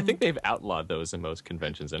 I think they've outlawed those in most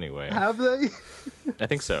conventions anyway. Have they? I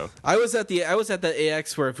think so. I was at the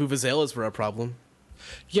AX where vuvuzelas were a problem.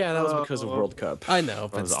 Yeah, that was because of World Cup. I know,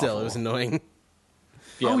 but still, it was annoying.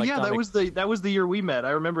 Yeah, Dominic... that was the year we met.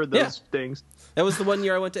 I remember those things. That was the one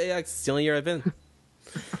year I went to AX. It's the only year I've been.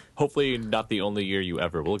 Hopefully, not the only year you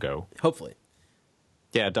ever will go. Hopefully.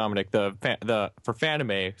 Yeah, Dominic. For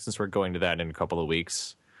Fanime, since we're going to that in a couple of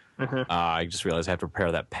weeks, I just realized I have to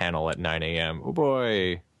prepare that panel at 9 a.m. Oh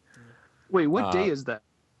boy! Wait, what day is that?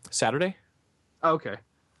 Saturday. Okay.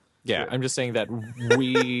 Yeah, I'm just saying that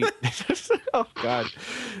we. Oh God,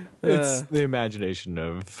 it's the imagination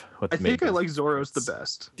of what. I think I like Zoro's the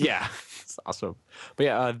best. Yeah, it's awesome. But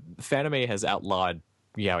yeah, Fanime has outlawed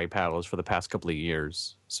yaoi paddles for the past couple of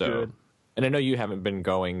years. So, good. And I know you haven't been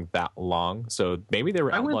going that long, so maybe they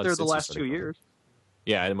were outlawed. I went there the last 2 years.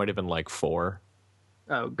 Yeah, it might have been like 4.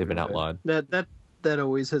 Oh, they've been outlawed. That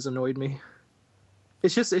always has annoyed me.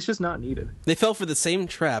 It's just not needed. They fell for the same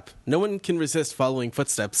trap. No one can resist following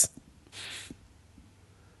footsteps.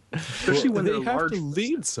 Especially when they they're have large. to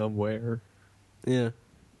lead somewhere. Yeah.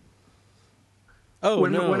 Oh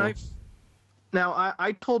no.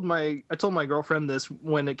 I told my girlfriend this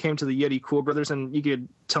when it came to the Yeti Cool Brothers, and you could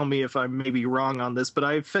tell me if I may be wrong on this, but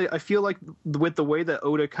I feel like with the way that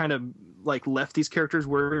Oda kind of left these characters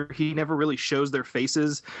where he never really shows their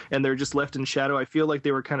faces and they're just left in shadow, I feel like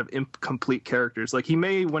they were kind of incomplete characters.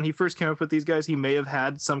 When he first came up with these guys, he may have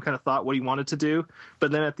had some kind of thought what he wanted to do,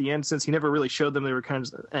 but then at the end, since he never really showed them, they were kind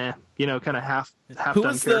of kind of half who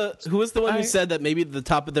done characters. Who was the one who said that maybe the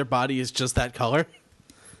top of their body is just that color?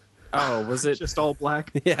 Oh, was it? Just all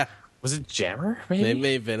black. Yeah, Was it Jammer? Maybe. it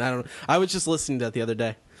may have been. I don't know. I was just listening to that the other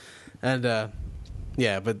day, and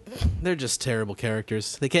yeah, but they're just terrible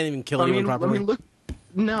characters. They can't even kill anyone properly. Look.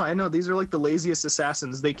 No, I know these are like the laziest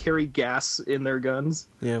assassins. They carry gas in their guns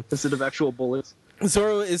instead of actual bullets.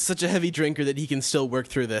 Zoro is such a heavy drinker that he can still work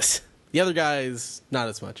through this. The other guys, not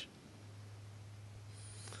as much.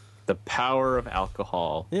 The power of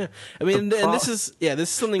alcohol. Yeah, I mean, and this is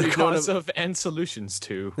something The we've known cause of and solutions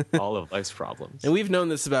to all of life's problems. and we've known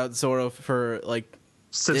this about Zoro for like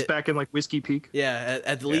Since back in like Whiskey Peak.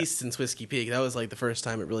 at least since Whiskey Peak. That was like the first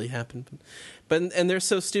time it really happened. But they're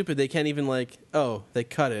so stupid they can't even like, oh, they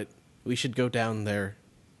cut it. We should go down there.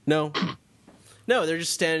 No, no, they're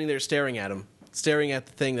just standing there staring at him, staring at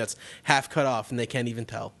the thing that's half cut off, and they can't even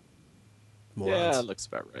tell. Morons. Yeah, that looks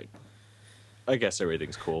about right. I guess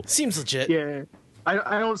everything's cool. Seems legit. Yeah.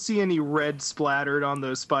 I don't see any red splattered on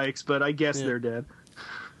those spikes, but I guess they're dead.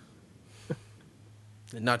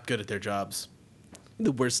 They're not good at their jobs.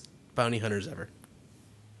 The worst bounty hunters ever.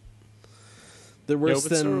 They're worse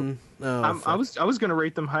than. I was gonna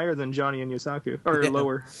rate them higher than Johnny and Yusaku, or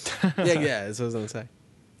lower. yeah, that's what I was gonna say.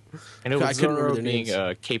 I know I couldn't remember Zoro their being names.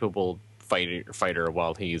 a capable fighter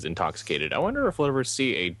while he's intoxicated. I wonder if we'll ever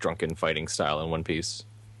see a drunken fighting style in One Piece.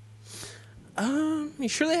 You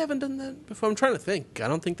sure they haven't done that before? I'm trying to think. I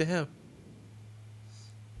don't think they have.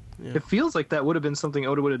 It feels like that would have been something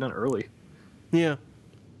Oda would have done early. Yeah.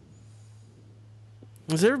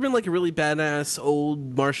 Has there ever been like a really badass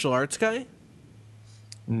old martial arts guy?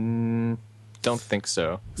 Don't think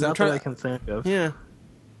so. Not that I can think of. Yeah.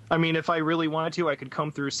 I mean, if I really wanted to, I could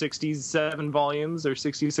comb through 67 volumes or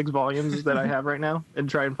 66 volumes that I have right now and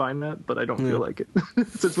try and find that, but I don't feel like it.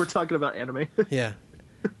 Since we're talking about anime. Yeah.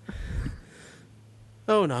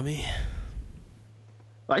 Oh, Nami.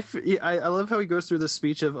 I love how he goes through this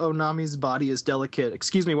speech of, oh, Nami's body is delicate.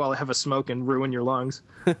 Excuse me while I have a smoke and ruin your lungs.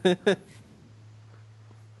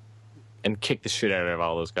 And kick the shit out of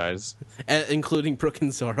all those guys. Including Brook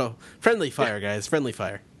and Zoro. Friendly fire, guys. Friendly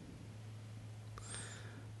fire.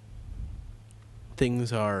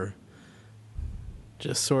 Things are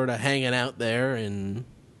just sort of hanging out there and...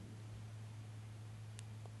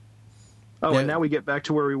 Oh, Yeah. and now we get back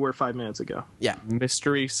to where we were 5 minutes ago. Yeah.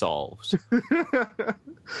 Mystery solved.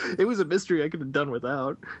 It was a mystery I could have done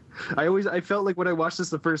without. I felt like when I watched this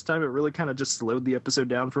the first time, it really kind of just slowed the episode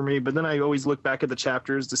down for me. But then I always look back at the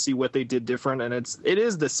chapters to see what they did different, and it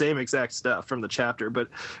is the same exact stuff from the chapter, but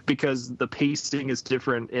because the pacing is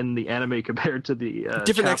different in the anime compared to the Different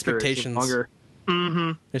chapter, expectations. it's longer.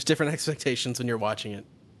 Mm-hmm. There's different expectations when you're watching it.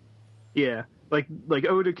 Yeah, like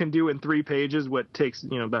Oda can do in 3 pages what takes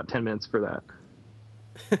about 10 minutes for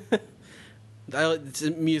that. It's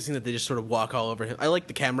amusing that they just sort of walk all over him. I like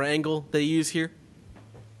the camera angle they use here.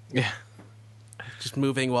 Yeah. Just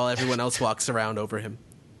moving while everyone else walks around over him.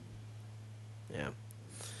 Yeah.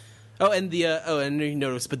 Oh, and and you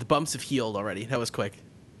noticed, but the bumps have healed already. That was quick.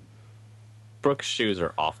 Brooke's shoes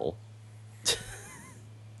are awful.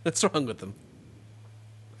 What's wrong with them?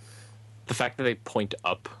 The fact that they point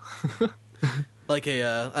up. Like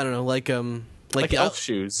a, I don't know, like Like the elf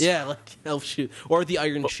shoes. Yeah, like elf shoes. Or the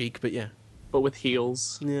Iron Sheik, but yeah. But with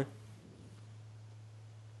heels. Yeah.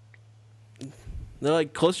 They're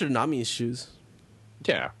like closer to Nami's shoes.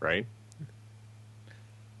 Yeah, right.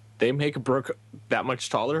 They make Brooke that much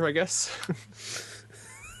taller, I guess.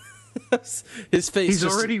 His face. He's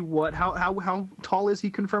just, already what? How tall is he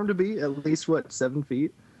confirmed to be? At least 7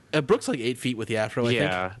 feet? Brooke's like 8 feet with the afro. I think.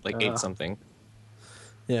 Yeah, like 8 something.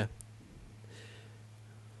 Yeah.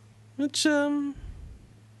 Which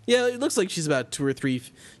yeah, it looks like she's about 2 or 3.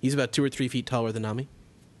 He's about 2 or 3 feet taller than Nami.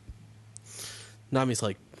 Nami's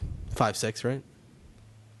like 5'6", right?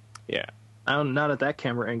 Yeah. Not at that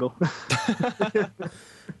camera angle.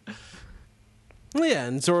 Well, yeah,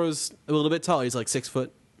 and Zoro's a little bit taller. He's like 6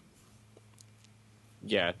 foot.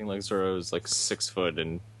 Yeah, I think like Zoro's like 6 foot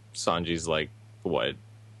and Sanji's like what,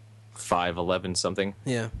 5'11" something.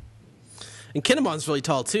 Yeah. And Kinemon's really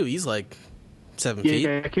tall too. He's like 7 feet.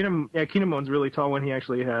 Yeah, Kinemon's really tall when he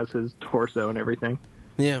actually has his torso and everything.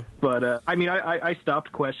 Yeah. But I mean, I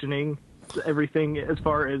stopped questioning everything as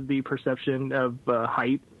far as the perception of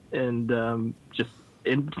height and just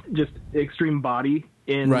extreme body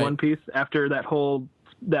in Right. One Piece after that whole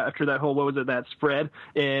what was it, that spread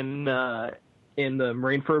in the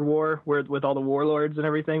Marineford War with all the warlords and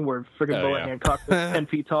everything, where freaking Bullet Hancock was 10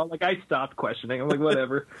 feet tall. Like, I stopped questioning. I'm like,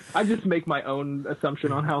 whatever. I just make my own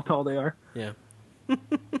assumption on how tall they are. Yeah.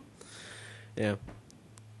 Yeah.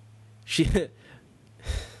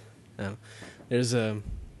 Oh, there's a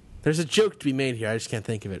joke to be made here. I just can't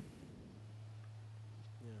think of it.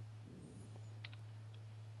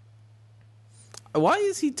 Why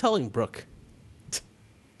is he telling Brooke?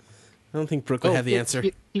 I don't think Brooke would have the answer.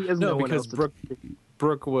 He has no one because else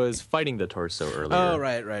Brooke was fighting the torso earlier. Oh,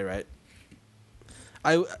 right.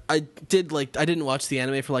 I didn't watch the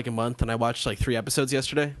anime for like a month, and I watched like 3 episodes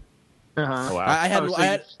yesterday. Uh-huh. Oh, wow. I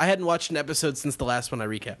hadn't watched an episode since the last one I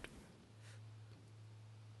recapped.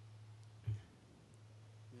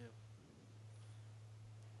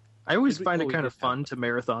 I always find it kind of fun to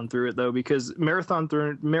marathon through it though, because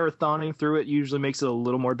marathoning through it usually makes it a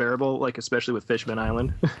little more bearable, like especially with Fishman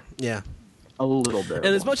Island. Yeah. A little bearable.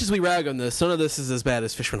 And as much as we rag on this, none of this is as bad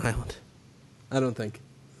as Fishman Island. I don't think.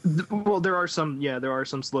 Well, there are some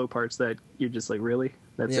slow parts that you're just like, really?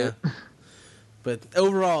 That's it? But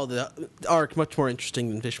overall, the arc much more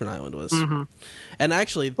interesting than Fishman Island was. Mm-hmm. And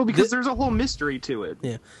actually, because there's a whole mystery to it.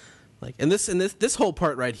 Yeah. Like, and this whole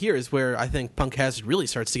part right here is where I think Punk Hazard really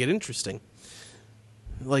starts to get interesting.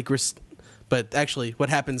 Like, but actually, what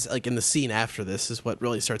happens like in the scene after this is what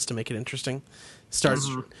really starts to make it interesting. Starts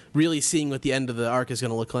really seeing what the end of the arc is going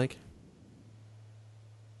to look like.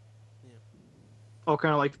 Yeah. Oh,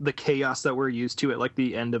 kind of like the chaos that we're used to at like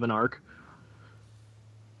the end of an arc.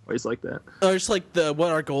 Always like that. Or just like what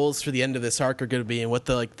our goals for the end of this arc are going to be, and what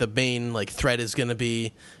the main like thread is going to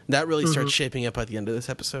be. That really starts shaping up at the end of this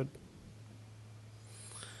episode.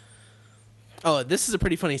 Oh, this is a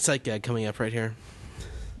pretty funny sight gag coming up right here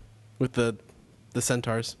with the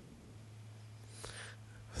centaurs.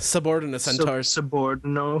 Subordinate centaurs.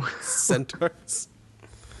 Subordinate Centaurs.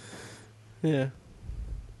 Yeah.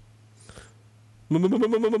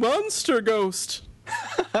 Monster ghost.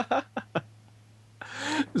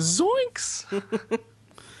 Zoinks!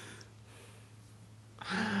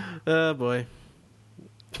 Oh, boy.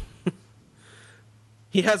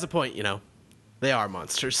 He has a point, you know. They are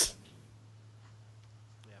monsters.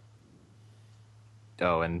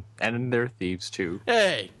 Oh, and they're thieves, too.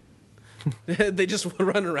 Hey! They just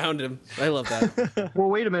run around him. I love that. Well,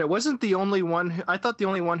 wait a minute. Wasn't the only one... I thought the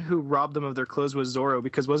only one who robbed them of their clothes was Zoro,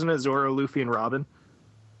 because wasn't it Zoro, Luffy, and Robin?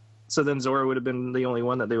 So then Zoro would have been the only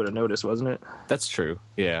one that they would have noticed, wasn't it? That's true,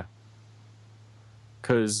 yeah.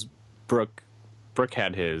 Because Brooke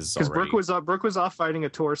had his because already. Brooke was off fighting a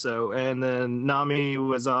torso, and then Nami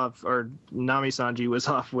Sanji was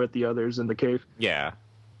off with the others in the cave. Yeah.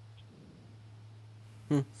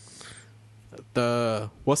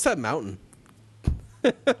 What's that mountain?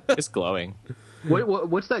 It's glowing.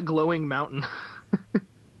 What's that glowing mountain?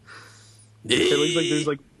 It looks like there's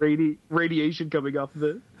like radiation coming off of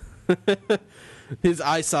it. His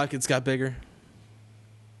eye sockets got bigger.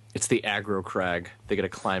 It's the aggro crag. They gotta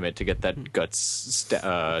climb it to get that guts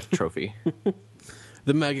trophy.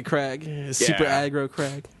 The mega crag. Super aggro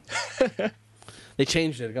crag. They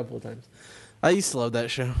changed it a couple of times. I used to love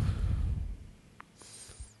that show.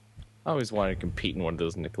 I always wanted to compete in one of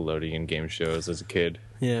those Nickelodeon game shows as a kid.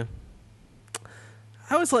 Yeah.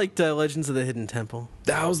 I always liked Legends of the Hidden Temple.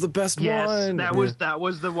 That was the best one. Yes, that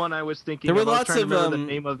was the one I was thinking. There were of. lots I was trying to of remember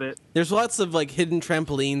the name of it. There's lots of like hidden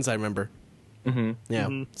trampolines. I remember. Mm-hmm.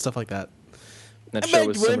 Yeah, stuff like that. That I show made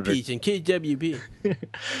was One similar to- Piece and KWB.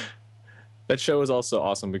 That show is also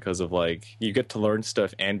awesome because of like you get to learn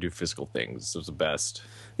stuff and do physical things. It was the best.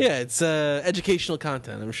 Yeah, it's educational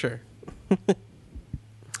content. I'm sure.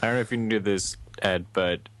 I don't know if you can do this, Ed,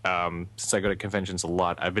 but since I go to conventions a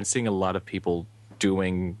lot, I've been seeing a lot of people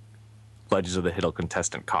doing Legends of the Hidden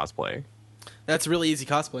contestant cosplay. That's really easy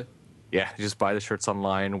cosplay. Yeah, you just buy the shirts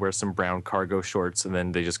online, wear some brown cargo shorts, and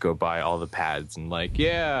then they just go buy all the pads and like,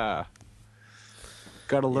 yeah,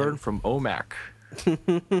 gotta learn from OMAC.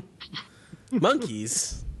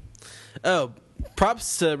 Monkeys. Oh,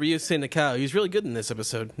 props to Ryusei Nakao. He was really good in this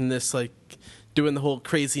episode. In this, like, doing the whole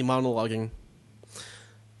crazy monologuing.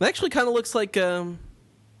 It actually kind of looks like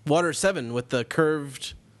Water 7 with the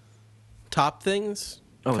curved top things.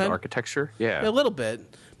 Oh, the architecture? Yeah. A little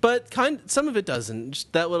bit. But some of it doesn't.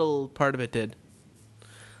 Just that little part of it did.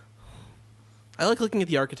 I like looking at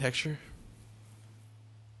the architecture.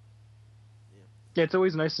 Yeah, it's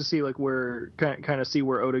always nice to see like where kind of see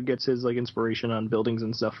where Oda gets his like inspiration on buildings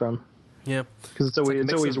and stuff from. Yeah, because it's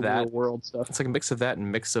always real world stuff. It's like a mix of that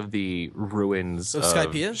and mix of the ruins of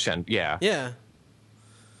Skypiea. Yeah. Yeah.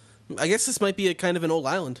 I guess this might be a kind of an old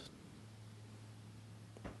island.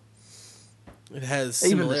 It has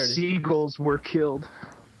similarity. Even the seagulls were killed.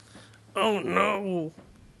 Oh no!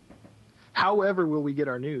 However, will we get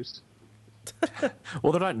our news?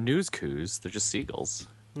 Well, they're not news coos; they're just seagulls.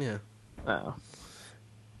 Yeah. Oh.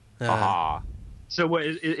 Aha. So, what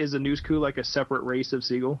is a news coup like a separate race of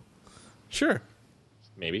seagull? Sure.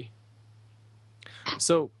 Maybe.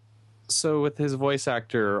 So with his voice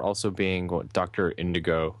actor also being Dr.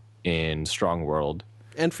 Indigo in Strong World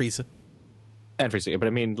and Frieza, And for but I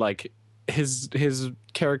mean, like his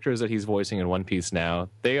characters that he's voicing in One Piece now,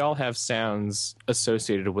 they all have sounds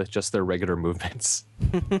associated with just their regular movements.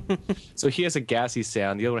 So he has a gassy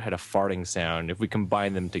sound. The other one had a farting sound. If we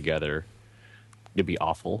combine them together, it'd be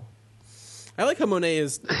awful. I like how Monet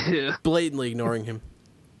is blatantly ignoring him.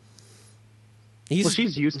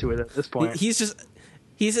 She's used to it at this point.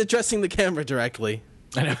 He's addressing the camera directly.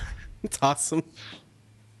 I know. It's awesome.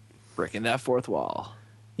 Breaking that fourth wall.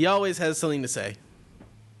 He always has something to say.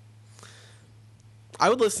 I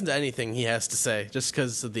would listen to anything he has to say just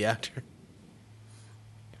because of the actor.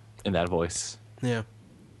 In that voice. Yeah.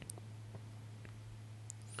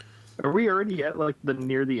 Are we already at like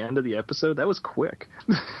near the end of the episode? That was quick.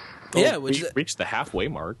 Yeah, we reached the halfway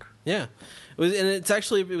mark. Yeah, it was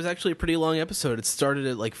actually a pretty long episode. It started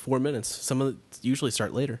at like 4 minutes. Some of it usually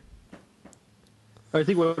start later. I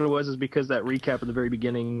think what it was is because that recap at the very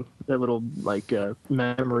beginning, that little like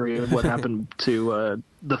memory of what happened to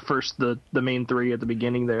the main three at the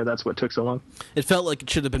beginning there. That's what took so long. It felt like it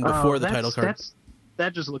should have been before the title card.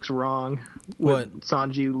 That just looks wrong. What? With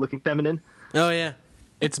Sanji looking feminine. Oh yeah,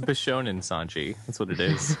 it's Bishonen Sanji. That's what it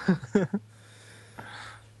is.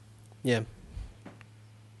 Yeah.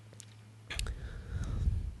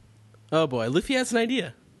 Oh boy, Luffy has an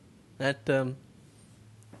idea. That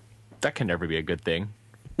can never be a good thing.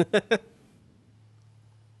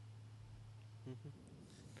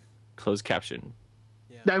 Closed caption.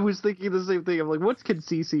 Yeah. I was thinking the same thing. I'm like, what can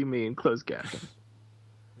CC mean? Closed caption.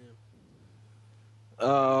 Yeah.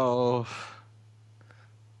 Oh.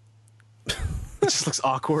 It just looks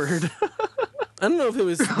awkward. I don't know if it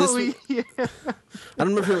was this week. Yeah. I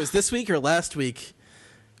don't know if it was this week or last week,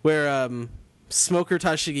 where Smoker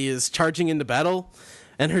Tashigi is charging into battle,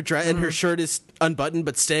 and her shirt is unbuttoned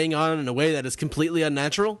but staying on in a way that is completely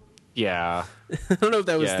unnatural. Yeah. I don't know if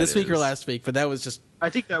that was this week or last week, but that was just. I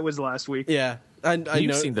think that was last week. Yeah,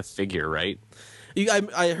 You've seen the figure, right?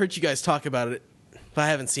 I heard you guys talk about it, but I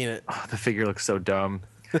haven't seen it. Oh, the figure looks so dumb.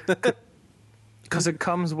 Because it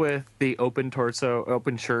comes with the open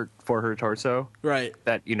shirt for her torso. Right.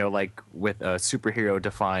 That, like with a superhero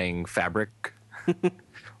defying fabric,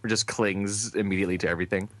 or just clings immediately to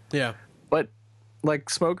everything. Yeah. But, like,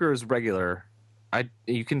 Smoker is regular.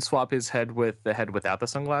 You can swap his head with the head without the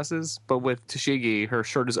sunglasses, but with Tashigi, her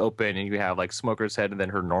shirt is open and you have, like, Smoker's head and then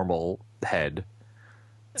her normal head.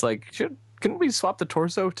 It's like, couldn't we swap the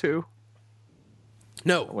torso, too?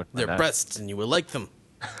 No, they're breasts and you will like them.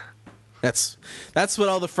 That's what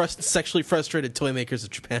all the sexually frustrated toy makers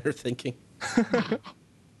of Japan are thinking.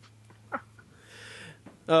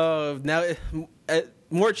 Oh, now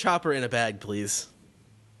more Chopper in a bag, please.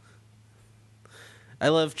 I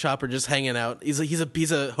love Chopper just hanging out. He's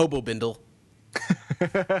a hobo bindle.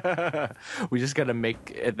 We just got to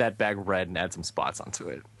make that bag red and add some spots onto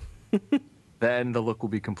it. Then the look will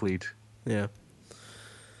be complete. Yeah.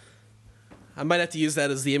 I might have to use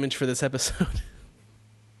that as the image for this episode.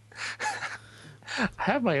 I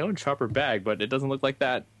have my own Chopper bag, but it doesn't look like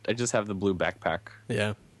that. I just have the blue backpack.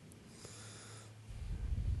 Yeah.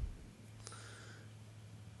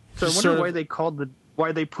 So I wonder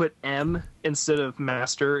why they put M instead of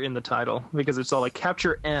Master in the title, because it's all like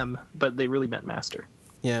capture M, but they really meant Master.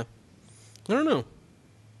 Yeah. I don't know.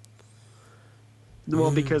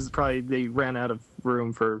 Well, because probably they ran out of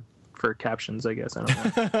room for captions, I guess. I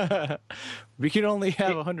don't know. We can only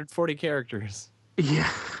have 140 characters.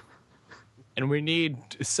 Yeah. And we need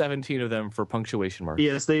 17 of them for punctuation marks.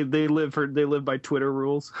 Yes, they live by Twitter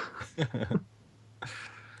rules.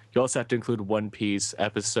 You also have to include One Piece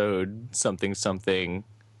episode something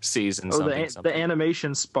season something. The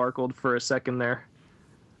animation sparkled for a second there.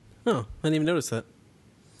 Oh, I didn't even notice that.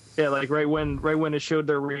 Yeah, like right when it showed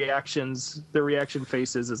their reaction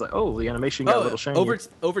faces, is like, oh, the animation got a little shiny.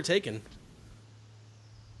 Overtaken.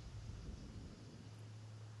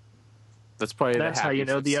 That's how you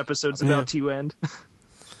know the episode's about to end. A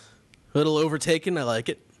little overtaken. I like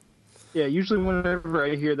it. Yeah, usually whenever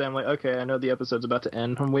I hear that, I'm like, okay, I know the episode's about to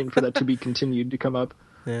end. I'm waiting for that to be continued to come up.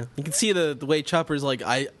 Yeah, you can see the way Chopper's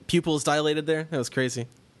pupils dilated there. That was crazy.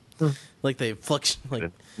 Like they fluctuate. Like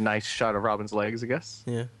a nice shot of Robin's legs, I guess.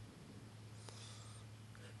 Yeah,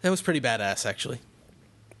 that was pretty badass, actually.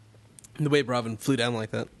 The way Robin flew down like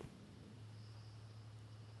that.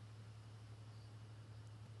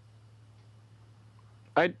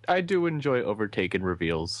 I do enjoy overtaken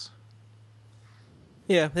reveals.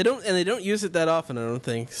 Yeah, they don't use it that often, I don't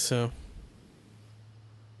think, so.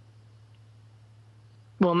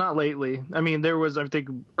 Well, not lately. I mean, there was, I think,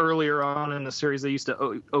 earlier on in the series, they used to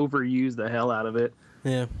overuse the hell out of it.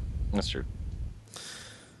 Yeah. That's true.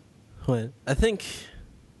 What? I think...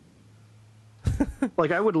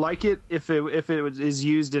 Like, I would like it if it is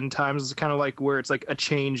used in times kind of like where it's like a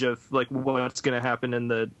change of like what's going to happen in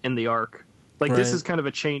the arc. Like, this Right. is kind of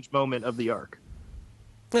a change moment of the arc.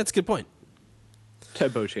 That's a good point.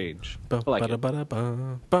 Tempo change. I like it.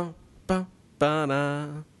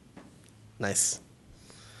 Nice.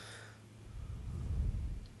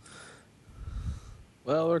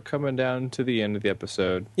 Well, we're coming down to the end of the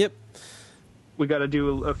episode. Yep. We got to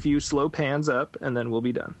do a few slow pans up, and then we'll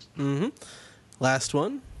be done. Last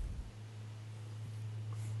one.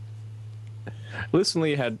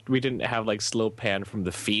 Recently, we didn't have like slow pan from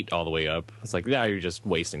the feet all the way up. It's like, now you're just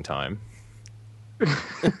wasting time. We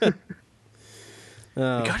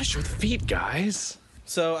gotta show the feet, guys.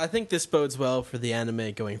 So I think this bodes well for the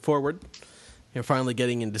anime going forward. You're finally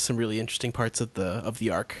getting into some really interesting parts of the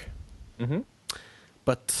arc. Mm-hmm.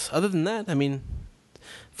 But other than that, I mean,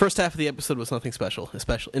 first half of the episode was nothing special,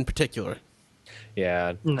 in particular.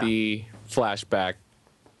 Yeah, No. the flashback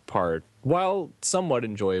part, while somewhat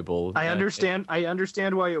enjoyable, I understand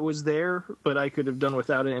why it was there, but I could have done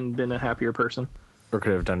without it and been a happier person. or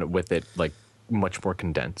could have done it with it like much more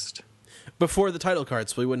condensed. Before the title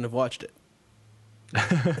cards, we wouldn't have watched it.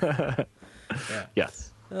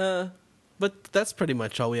 Yes. But that's pretty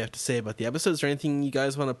much all we have to say about the episode. Is there anything you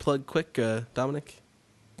guys want to plug quick, Dominic?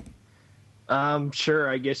 Sure.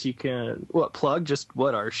 I guess you can. Plug just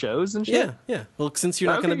our shows and shit. Yeah. Well, since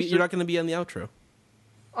you're not Okay, going to be, sure. you're not going to be on the outro.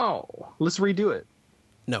 Oh, let's redo it.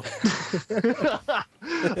 No.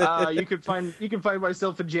 You can find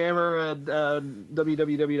myself and Jammer at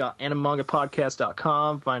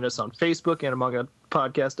www.animangapodcast.com. Find us on Facebook,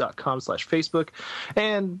 animangapodcast.com/Facebook.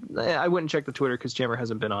 And I wouldn't check the Twitter because Jammer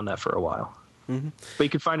hasn't been on that for a while. Mm-hmm. But you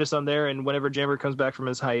can find us on there, and whenever Jammer comes back from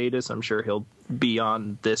his hiatus, I'm sure he'll be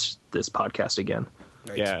on this podcast again.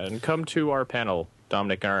 Right. Yeah, and come to our panel.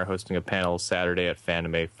 Dominic and I are hosting a panel Saturday at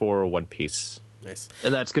Fanime for One Piece. Nice.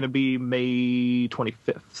 And that's going to be May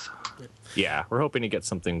 25th. Yeah, we're hoping to get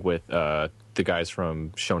something with the guys from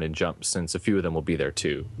Shonen Jump, since a few of them will be there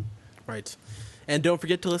too. Right. And don't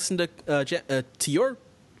forget to listen to your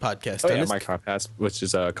podcast. Oh, yeah, Dennis. my podcast, which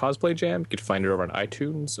is Cosplay Jam. You can find it over on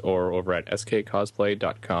iTunes or over at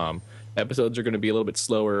skcosplay.com. Episodes are going to be a little bit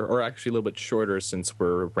slower, or actually a little bit shorter, since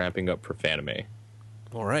we're ramping up for Fanime.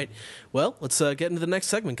 All right. Well, let's get into the next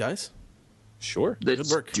segment, guys. Sure. Let's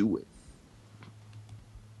Good work. do it.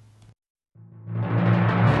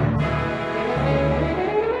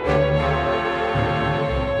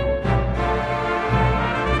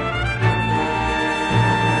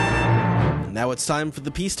 Now it's time for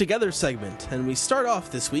the Piece Together segment, and we start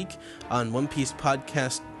off this week on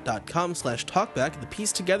OnePiecePodcast.com/talkback, the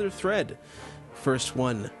Piece Together thread. First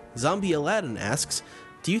one, Zombie Aladdin asks,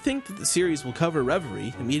 do you think that the series will cover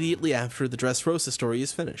Reverie immediately after the Dressrosa story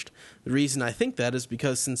is finished? The reason I think that is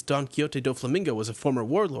because since Don Quixote do Flamingo was a former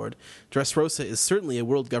warlord, Dressrosa is certainly a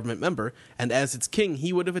world government member, and as its king,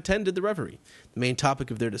 he would have attended the Reverie. The main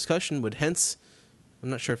topic of their discussion would hence...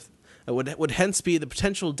 I'm not sure if... would hence be the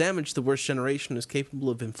potential damage the worst generation is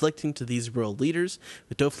capable of inflicting to these world leaders,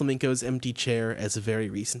 with Doflamingo's empty chair as a very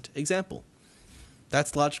recent example.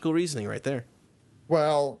 That's logical reasoning right there.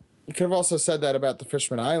 Well, you could have also said that about the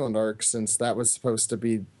Fishman Island arc, since that was supposed to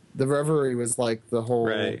be... The Reverie was like the whole...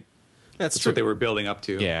 Right. That's That's true. what they were building up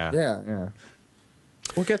to. Yeah. Yeah.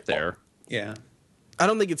 We'll get there. Yeah. I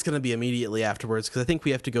don't think it's going to be immediately afterwards, because I think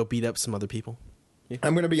we have to go beat up some other people.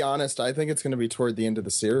 I'm going to be honest. I think it's going to be toward the end of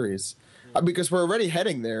the series. Because we're already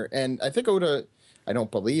heading there. And I think Oda... I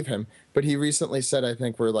don't believe him, but he recently said, I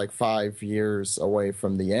think we're like 5 years away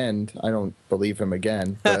from the end. I don't believe him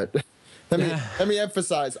again, but... Let me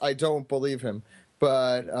emphasize, I don't believe him.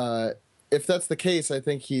 But if that's the case, I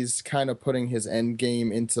think he's kind of putting his end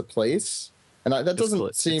game into place. And that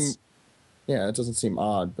doesn't seem... Yeah, it doesn't seem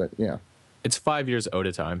odd, but yeah. It's 5 years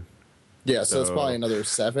Oda time. Yeah, so it's probably another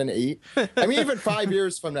 7, 8. I mean, even 5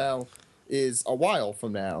 years from now is a while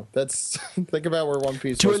from now. That's... Think about where One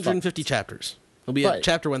Piece was. 250 chapters. It'll be at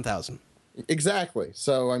chapter 1000. Exactly.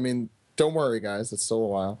 So, I mean, don't worry, guys. It's still a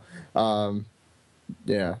while.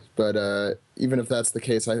 Yeah, but even if that's the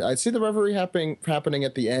case, I see the Reverie happening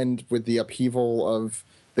at the end with the upheaval of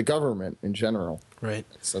the government in general. Right.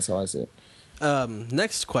 That's how I see it.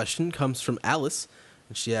 Next question comes from Alice,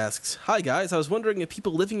 and she asks, hi, guys. I was wondering if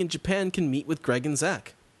people living in Japan can meet with Greg and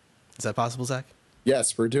Zach. Is that possible, Zach?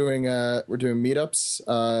 Yes, we're doing meetups.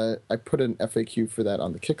 I put an FAQ for that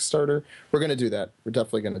on the Kickstarter. We're going to do that. We're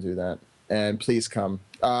definitely going to do that. And please come.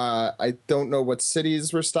 I don't know what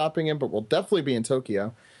cities we're stopping in, but we'll definitely be in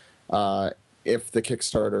Tokyo if the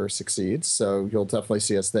Kickstarter succeeds. So you'll definitely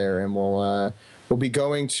see us there. And we'll be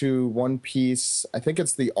going to One Piece. I think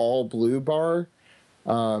it's the All Blue Bar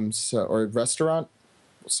or restaurant.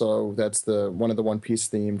 So that's one of the One Piece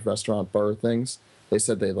themed restaurant bar things. They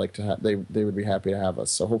said they'd like to have, they would be happy to have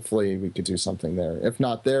us. So hopefully we could do something there. If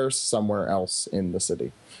not there, somewhere else in the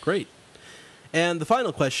city. Great. And the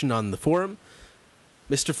final question on the forum,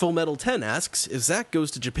 Mr. Fullmetal 10 asks, if Zach goes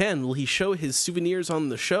to Japan, will he show his souvenirs on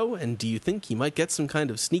the show? And do you think he might get some kind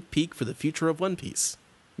of sneak peek for the future of One Piece?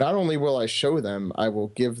 Not only will I show them, I will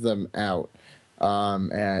give them out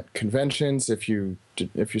at conventions. If you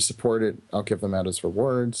support it, I'll give them out as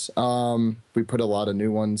rewards. We put a lot of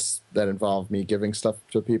new ones that involve me giving stuff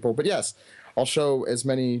to people. But yes, I'll show as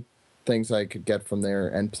many things I could get from there.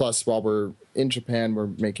 And plus, while we're in Japan, we're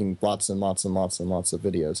making lots and lots and lots and lots of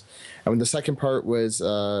videos. And the second part was,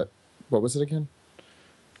 what was it again?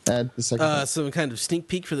 Ed, the second part? Some kind of sneak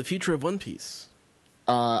peek for the future of One Piece.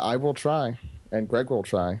 I will try, and Greg will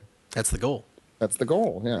try. That's the goal. That's the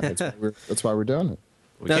goal, yeah. That's why we're doing it.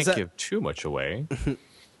 We Now, can't Zach- give too much away.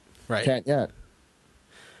 Right. Can't yet.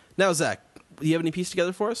 Now, Zach, do you have any piece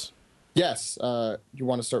together for us? Yes. You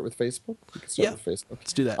want to start with Facebook? We can start with Facebook.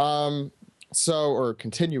 Let's do that. Or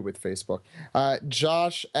continue with Facebook.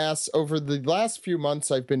 Josh asks, over the last few months,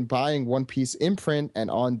 I've been buying One Piece in print and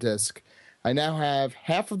on disc. I now have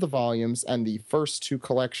half of the volumes and the first 2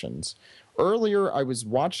 collections. Earlier, I was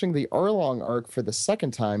watching the Arlong arc for the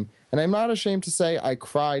second time, and I'm not ashamed to say I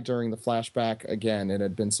cried during the flashback again. It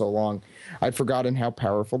had been so long. I'd forgotten how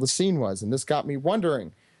powerful the scene was, and this got me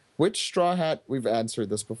wondering, which Straw Hat, we've answered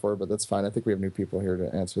this before, but that's fine. I think we have new people here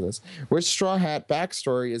to answer this. Which Straw Hat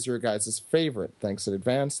backstory is your guys' favorite? Thanks in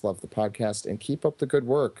advance. Love the podcast, and keep up the good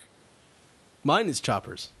work. Mine is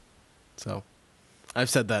Chopper's. So, I've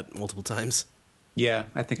said that multiple times. Yeah,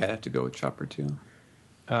 I think I'd have to go with Chopper too.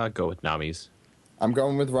 Go with Nami's. I'm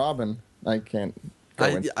going with Robin. I can't go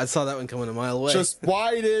in. I saw that one coming a mile away. Just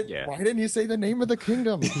why didn't you say the name of the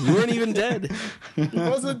kingdom? You weren't even dead. He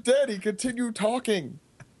wasn't dead. He continued talking.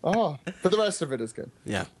 Oh, but the rest of it is good.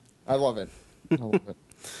 Yeah. I love it.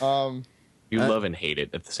 You love and hate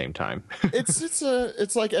it at the same time.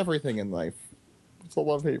 It's like everything in life. It's a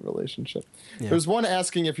love-hate relationship. Yeah. There's one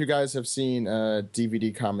asking if you guys have seen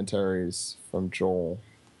DVD commentaries from Joel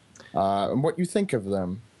and what you think of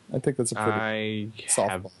them. I think that's a pretty. I softball.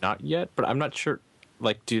 have not yet, but I'm not sure.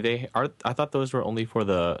 Like, do they are? I thought those were only for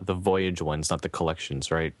the voyage ones, not the collections,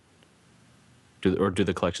 right? Do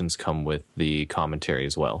the collections come with the commentary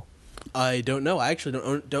as well? I don't know. I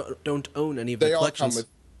actually don't own any of the collections.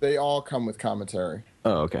 They all come with commentary.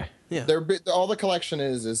 Oh, okay. Yeah. All the collection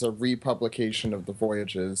is a republication of the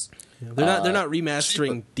voyages. Yeah. They're not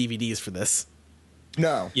remastering DVDs for this.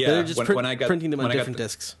 No. Yeah, They're just printing them on different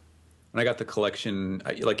discs. When I got the collection,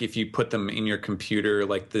 like if you put them in your computer,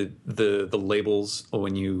 like the labels,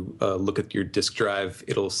 when you look at your disk drive,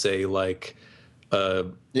 it'll say like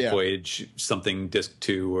Voyage something disc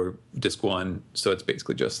 2 or disc 1. So it's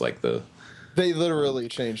basically just like They literally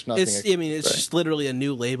changed nothing. It's just literally a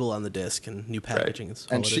new label on the disc and new packaging. Right.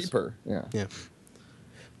 And cheaper. Yeah. Yeah.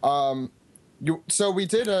 So we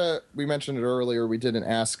mentioned it earlier. We did an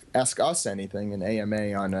ask us anything, an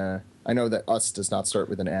AMA on I know that us does not start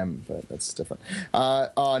with an M, but that's different.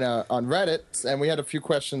 On Reddit, and we had a few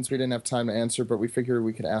questions we didn't have time to answer, but we figured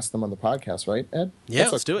we could ask them on the podcast, right, Ed? Yeah,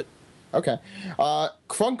 let's do it. Okay.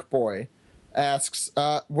 Crunk Boy asks,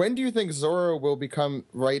 when do you think Zoro will become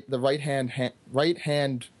the right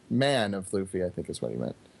hand man of Luffy? I think is what he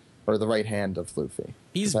meant, or the right hand of Luffy.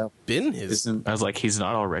 He's been his. I was like, he's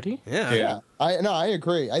not already? Yeah. I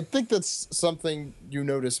agree. I think that's something you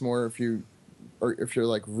notice more if you're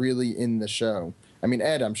like really in the show. I mean,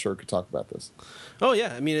 Ed, I'm sure could talk about this. Oh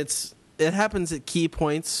yeah. I mean, it happens at key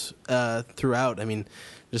points throughout. I mean,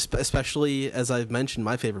 just especially as I've mentioned,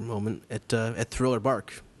 my favorite moment at Thriller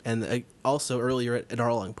Bark, and also earlier at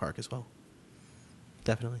Arlong Park as well.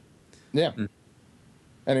 Definitely. Yeah.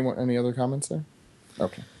 Any other comments there?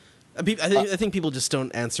 Okay. I think people just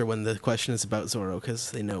don't answer when the question is about Zoro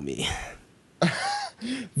because they know me.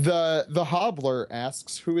 The Hobbler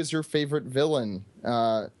asks, who is your favorite villain?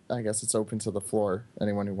 I guess it's open to the floor.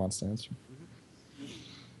 Anyone who wants to answer.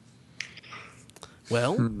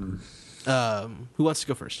 Well, who wants to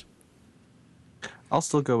go first? I'll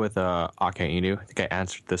still go with Aka Inu. I think I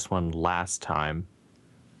answered this one last time.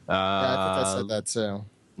 Yeah, I think I said that too.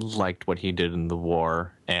 Liked what he did in the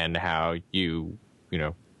war and how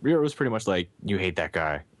it was pretty much like, you hate that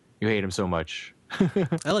guy. You hate him so much.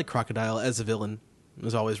 I like Crocodile as a villain. It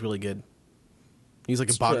was always really good. He's like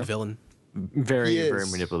a Bond villain. Very, very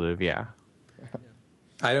manipulative, yeah.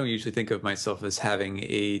 I don't usually think of myself as having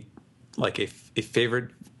a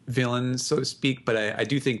favorite villain, so to speak, but I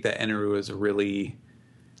do think that Eneru is a really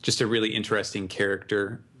interesting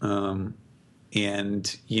character.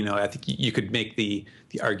 And, I think you could make the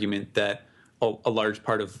argument that a large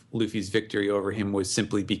part of Luffy's victory over him was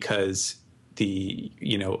simply because the,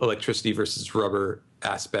 electricity versus rubber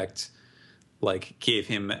aspect, like, gave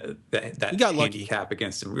him that handicap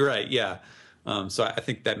against him. Right, yeah. So I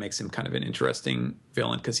think that makes him kind of an interesting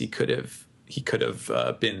villain, because he could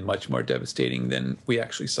have been much more devastating than we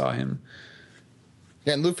actually saw him.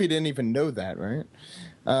 Yeah, and Luffy didn't even know that, right?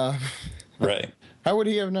 Right. How would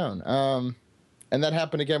he have known? And that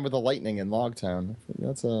happened again with the lightning in Logtown.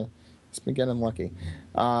 It's been getting lucky.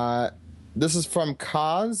 This is from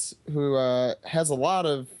Kaz, who has a lot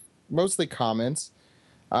of mostly comments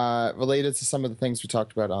related to some of the things we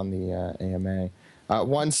talked about on the AMA.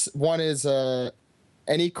 One is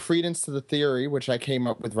any credence to the theory, which I came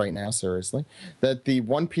up with right now, seriously, that the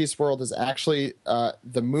One Piece world is actually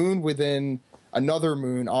the moon within another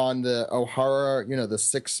moon on the Ohara, the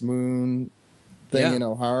 6 moon thing in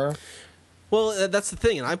Ohara. Well, that's the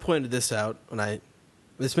thing, and I pointed this out when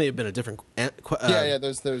this may have been a different.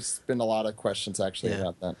 There's been a lot of questions actually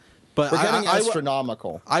about that. But we're getting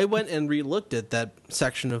astronomical. I went and re-looked at that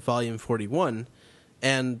section of Volume 41,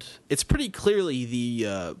 and it's pretty clearly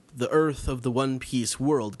the Earth of the One Piece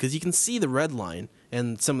world, because you can see the red line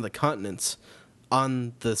and some of the continents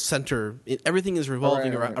on the center. Everything is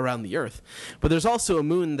revolving around the Earth. But there's also a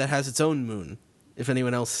moon that has its own moon, if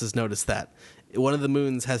anyone else has noticed that. One of the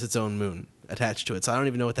moons has its own moon attached to it, so I don't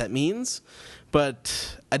even know what that means.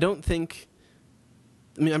 But I don't think...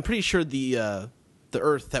 I'm pretty sure the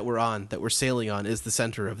Earth that we're sailing on, is the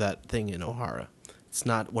center of that thing in Ohara. It's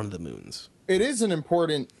not one of the moons. It is an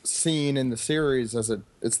important scene in the series, as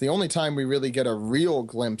it's the only time we really get a real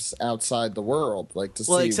glimpse outside the world, like to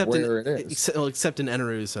see where it is. Except in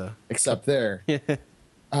Eneru's. Except there.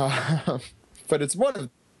 But it's one of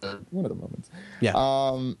the moments.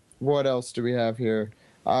 Yeah. What else do we have here?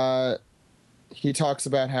 He talks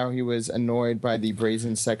about how he was annoyed by the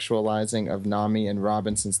brazen sexualizing of Nami and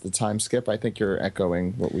Robin since the time skip. I think you're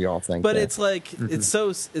echoing what we all think. But it's like, it's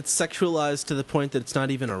sexualized to the point that it's not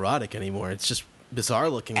even erotic anymore. It's just bizarre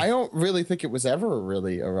looking. I don't really think it was ever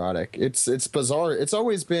really erotic. It's bizarre. It's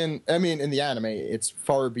always been, in the anime, it's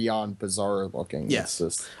far beyond bizarre looking. Yes.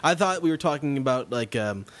 It's just, I thought we were talking about, like,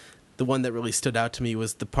 the one that really stood out to me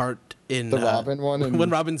was the part in... The Robin one? When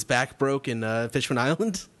Robin's back broke in Fishman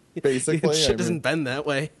Island. Basically. Shit doesn't bend that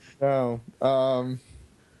way. No. And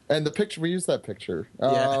the picture, we used that picture.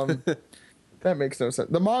 That makes no sense.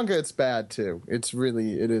 The manga, it's bad, too. It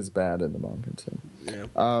is bad in the manga, too.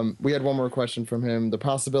 Yeah. We had one more question from him. The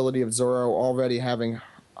possibility of Zoro already having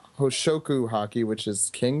Hoshoku Haki, which is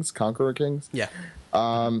Kings, Conqueror Kings. Yeah.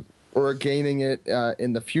 Or gaining it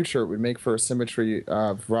in the future would make for a symmetry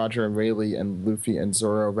of Roger and Rayleigh and Luffy and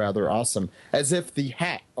Zoro rather awesome. As if the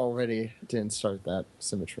hat already didn't start that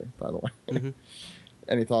symmetry, by the way. Mm-hmm.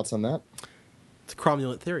 Any thoughts on that? It's a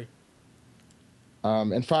cromulent theory.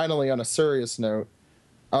 And finally, on a serious note...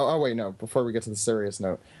 wait, no. Before we get to the serious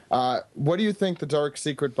note. What do you think the dark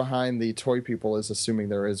secret behind the toy people is, assuming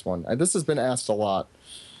there is one? This has been asked a lot.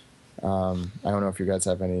 I don't know if you guys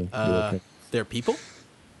have any... They're people?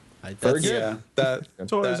 Yeah,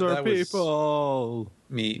 toys are people.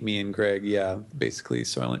 Me and Greg, basically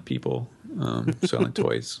Soylent people, Soylent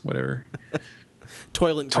toys, whatever.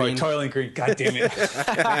 Toylent Green. Toylent Green. God damn it!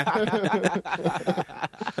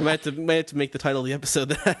 I might have to make the title of the episode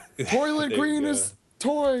that. Toylent Green is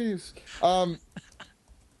toys. And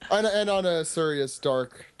on a serious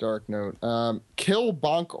dark note, kill,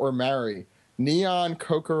 bonk, or marry, Neon,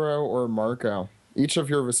 Kokoro, or Marco. Each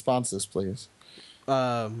of your responses, please.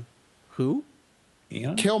 Who?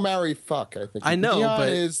 Neon? Kill, marry, fuck, I think. I know, Neon but...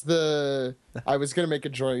 is the... I was going to make a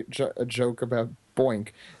joke about Boink.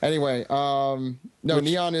 Anyway,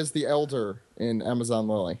 Neon is the elder in Amazon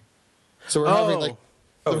Lily. So we're having,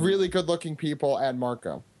 the really good-looking people and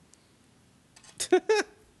Marco. How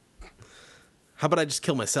about I just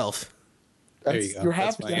kill myself? There you go.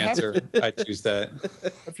 That's my answer. I choose that.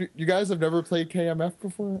 You guys have never played KMF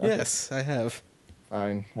before? Yes, I have.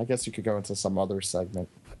 Fine. I guess you could go into some other segment.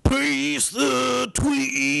 Peace the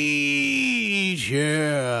tweet,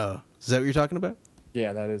 yeah. Is that what you're talking about?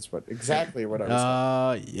 Yeah, that is exactly what I was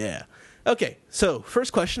talking about. Yeah. Okay, so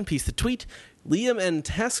first question, Peace the tweet. Liam and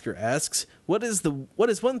Tasker asks, what is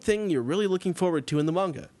one thing you're really looking forward to in the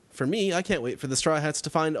manga? For me, I can't wait for the Straw Hats to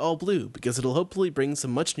find All Blue, because it'll hopefully bring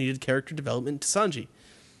some much-needed character development to Sanji.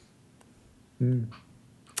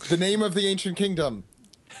 The name of the ancient kingdom.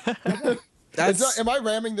 Am I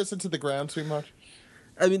ramming this into the ground too much?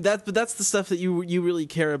 I mean, that's the stuff that you really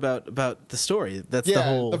care about the story. That's the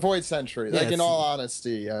whole... the Void Century. In all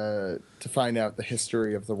honesty, to find out the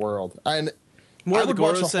history of the world. And More I of the would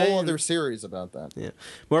watch a Gorosei whole and- other series about that. Yeah,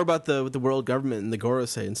 more about the world government and the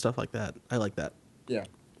Gorosei and stuff like that. I like that. Yeah.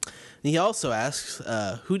 And he also asks,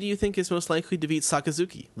 who do you think is most likely to beat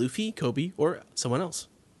Sakazuki? Luffy, Kobe, or someone else?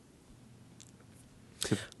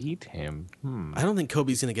 To beat him? I don't think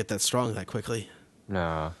Kobe's going to get that strong that quickly.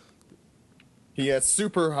 Nah. He has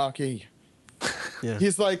super hockey. Yeah.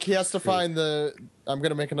 He's like, he has to find I'm going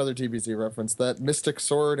to make another DBZ reference, that mystic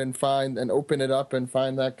sword and open it up and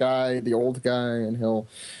find that guy, the old guy, and he'll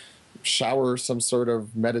shower some sort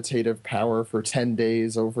of meditative power for 10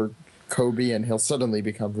 days over Kobe, and he'll suddenly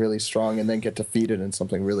become really strong and then get defeated in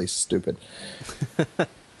something really stupid.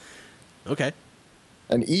 Okay.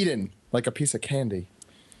 And eaten like a piece of candy.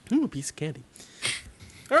 Ooh, a piece of candy.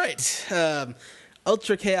 All right.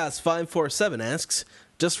 Ultra Chaos 547 asks,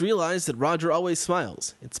 just realized that Roger always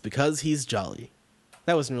smiles. It's because he's jolly.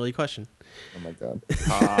 That wasn't really a question. Oh my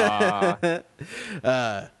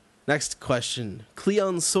god. Next question.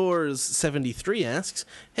 Cleon Soars 73 asks,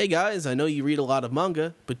 hey guys, I know you read a lot of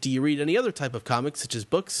manga, but do you read any other type of comics, such as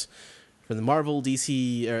books from the Marvel,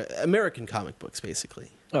 DC, or American comic books,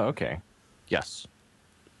 basically? Oh, okay. Yes.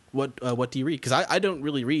 What do you read? Because I don't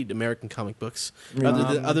really read American comic books,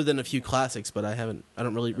 other than a few classics, but I don't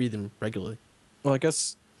really read them regularly. Well, I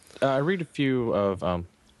guess I read a few of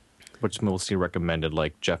which mostly recommended,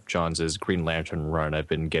 like Jeff Johns' Green Lantern run I've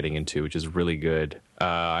been getting into, which is really good.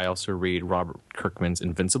 I also read Robert Kirkman's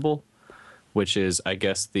Invincible, which is, I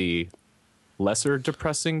guess, the lesser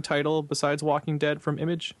depressing title besides Walking Dead from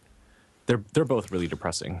Image. They're both really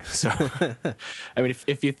depressing. So, I mean,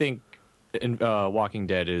 if you think Walking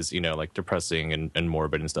Dead is, like depressing and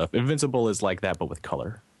morbid and stuff, Invincible is like that, but with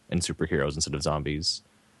color and superheroes instead of zombies.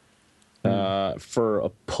 For a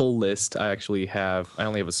pull list, I only have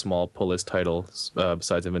a small pull list title.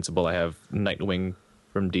 Besides Invincible, I have Nightwing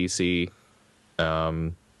from DC,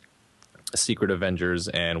 Secret Avengers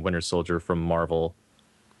and Winter Soldier from Marvel,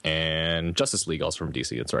 and Justice League also from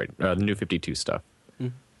DC. That's right. The New 52 stuff.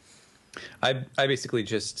 I basically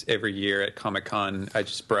just every year at Comic-Con, I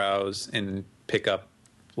just browse and pick up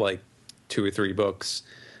like 2 or 3 books.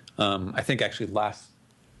 I think actually last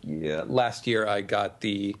year I got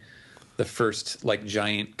the first like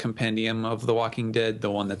giant compendium of The Walking Dead,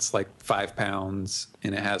 the one that's like 5 pounds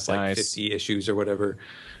and it has like Nice. 50 issues or whatever.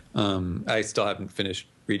 I still haven't finished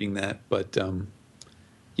reading that, but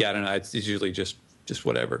yeah, I don't know. It's usually just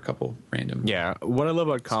whatever, a couple random. Yeah, what I love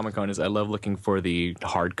about Comic-Con is I love looking for the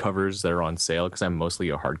hardcovers that are on sale because I'm mostly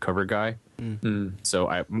a hardcover guy.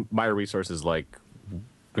 So my resources, like,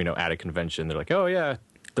 at a convention, they're like, oh yeah,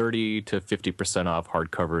 30 to 50% off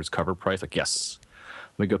hardcovers cover price. Like, yes,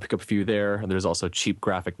 let me go pick up a few there. And there's also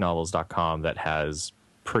cheapgraphicnovels.com that has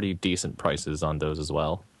pretty decent prices on those as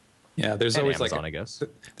well. Yeah, there's And always Amazon, like I guess.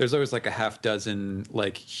 There's always like a half dozen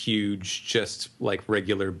like huge, just like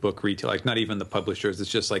regular book retail, like not even the publishers. It's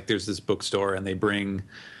just like there's this bookstore and they bring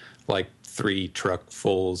like 3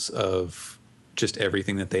 truckfuls of just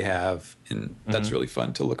everything that they have, and that's really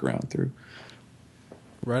fun to look around through.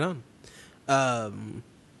 Right on.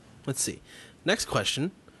 Let's see. Next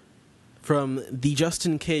question from the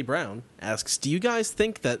Justin K. Brown asks, do you guys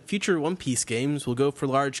think that future One Piece games will go for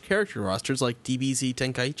large character rosters like DBZ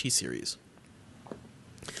Tenkaichi series?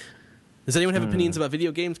 Does anyone have opinions about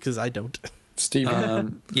video games? Because I don't.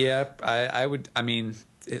 Steven. Yeah, I would. I mean,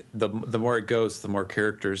 the more it goes, the more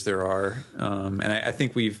characters there are, and I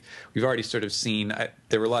think we've already sort of seen.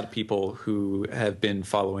 There were a lot of people who have been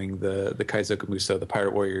following the Kaizoku Muso, the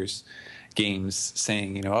Pirate Warriors games,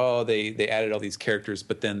 saying, oh, they added all these characters,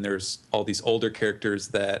 but then there's all these older characters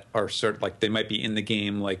that are sort of like they might be in the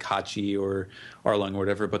game, like Hachi or Arlong or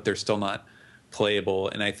whatever, but they're still not playable.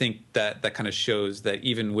 And I think that kind of shows that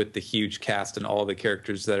even with the huge cast and all the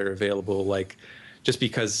characters that are available, like just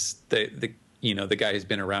because the guy who's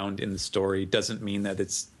been around in the story doesn't mean that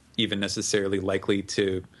it's even necessarily likely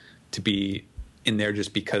to be in there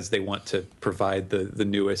just because they want to provide the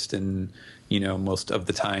newest and most of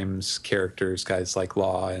the times characters, guys like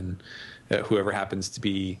Law and whoever happens to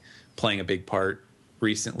be playing a big part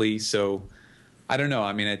recently. So I don't know.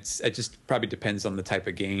 I mean, it just probably depends on the type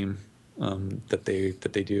of game that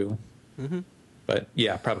they do. But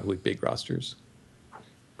yeah, probably big rosters.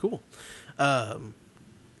 Cool.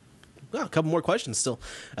 Well, a couple more questions still.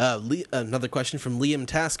 Another question from Liam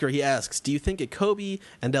Tasker. He asks, do you think a Kobe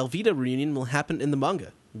and Alvida reunion will happen in the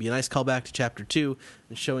manga? It'd be a nice callback to Chapter 2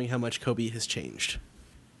 and showing how much Kobe has changed.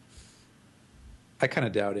 I kind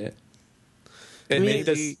of doubt it. I mean,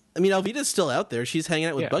 Alvida's still out there. She's hanging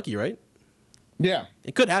out with Buggy, right? Yeah.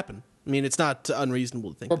 It could happen. I mean, it's not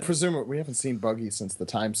unreasonable to think Well, that. presumably, we haven't seen Buggy since the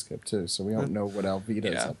time skip, too, so we don't know what Alvida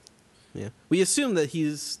is up. Yeah. We assume that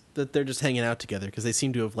they're just hanging out together because they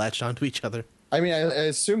seem to have latched onto each other. I mean, I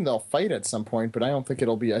assume they'll fight at some point, but I don't think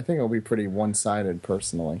it'll be. I think it'll be pretty one-sided,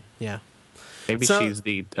 personally. Yeah. Maybe she's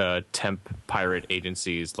the temp pirate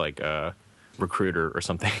agency's recruiter or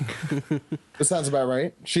something. That sounds about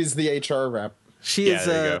right. She's the HR rep. She is.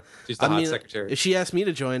 There you go. She's the hot secretary. If she asked me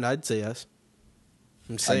to join, I'd say yes.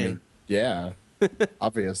 I'm saying. I mean, yeah,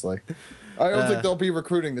 obviously. I don't think they'll be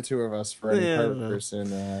recruiting the two of us for any pirate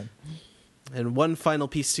person. And one final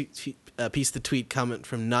piece of the tweet comment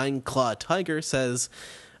from 9Claw Tiger says,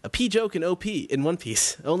 "A P joke in OP in One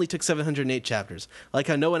Piece only took 708 chapters. Like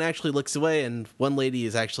how no one actually looks away and one lady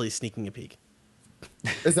is actually sneaking a peek."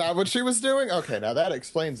 Is that what she was doing? Okay, now that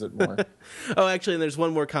explains it more. Oh, actually, and there's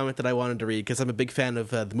one more comment that I wanted to read because I'm a big fan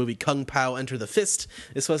of the movie Kung Pao Enter the Fist.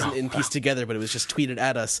 This wasn't in Piece Together, but it was just tweeted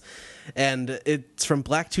at us. And it's from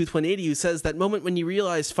Blacktooth180, who says, "That moment when you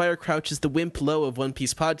realize Firecrouch is the wimp low of One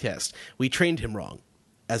Piece podcast. We trained him wrong."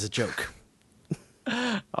 As a joke.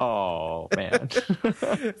 Oh, man.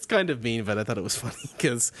 It's kind of mean, but I thought it was funny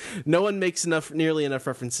because no one makes nearly enough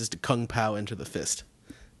references to Kung Pao Enter the Fist.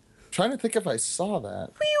 Trying to think if I saw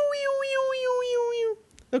that.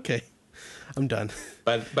 Okay, I'm done.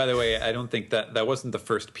 But by the way, I don't think that wasn't the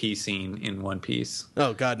first pee scene in One Piece.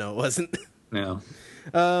 Oh God, no, it wasn't. No.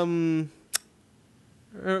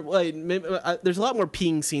 Wait, maybe, there's a lot more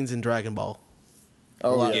peeing scenes in Dragon Ball.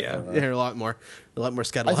 Oh yeah. There are a lot more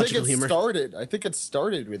scatological I think humor. I think it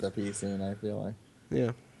started with a pee scene. I feel like.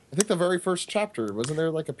 Yeah. I think the very first chapter wasn't there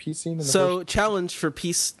like a pee scene in the first... challenge for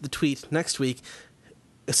Piece the Tweet next week: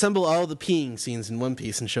 assemble all the peeing scenes in One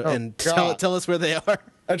Piece and show tell us where they are.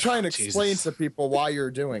 And try and explain to people why you're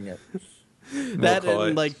doing it. That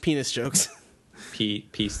and like penis jokes.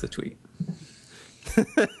 Piece the tweet.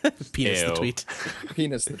 Penis Ew. the tweet.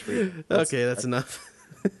 Penis the tweet. Okay, that's enough.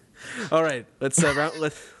 All right, let's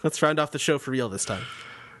round off the show for real this time.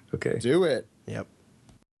 Okay. Do it. Yep.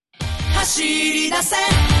 走り出せ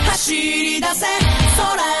走り出せ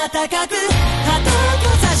空高く旗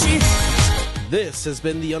と差し This has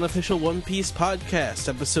been the unofficial One Piece podcast,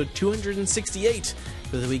 episode 268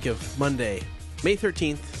 for the week of Monday, May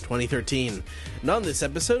 13th, 2013. And on this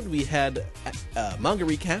episode, we had a manga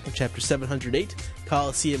recap of chapter 708,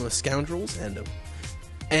 Coliseum of Scoundrels, and an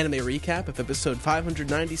anime recap of episode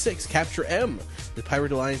 596, Capture M, the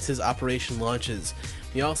Pirate Alliance's Operation Launches.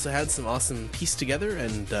 We also had some awesome piece together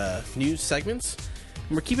and news segments,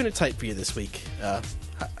 and we're keeping it tight for you this week. I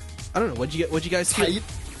don't know, what'd you guys feel? Tight?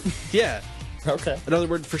 Yeah. Okay. Another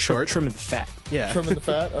word for short. Trimming the fat. Yeah. Trimming the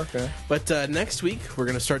fat? Okay. But next week, we're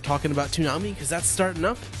going to start talking about Toonami, because that's starting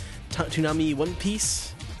up. Toonami One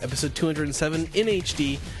Piece, episode 207 in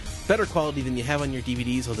HD. Better quality than you have on your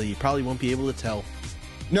DVDs, although you probably won't be able to tell.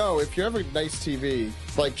 No, if you have a nice TV,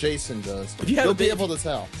 like Jason does, If you have you'll a be big- able to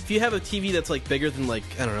tell. If you have a TV that's like bigger than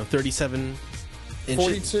 37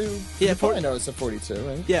 inches. 42? Yeah, You probably know it's a 42,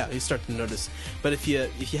 right? Yeah, you start to notice. But if you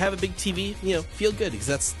have a big TV, feel good, because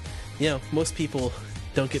that's, most people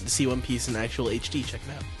don't get to see One Piece in actual HD. Check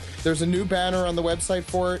it out. There's a new banner on the website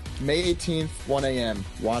for it. May 18th, 1 a.m.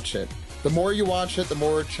 Watch it. The more you watch it, the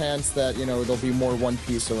more chance that, there'll be more One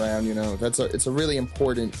Piece around, It's a really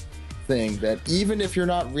important thing that even if you're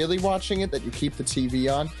not really watching it, that you keep the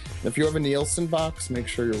TV on. If you have a Nielsen box, make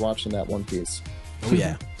sure you're watching that One Piece. Oh,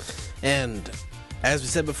 yeah. And as we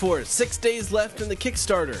said before, 6 days left in the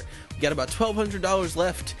Kickstarter. We got about $1,200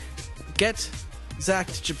 left. Get Zach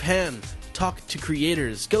to Japan. Talk to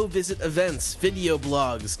creators. Go visit events, video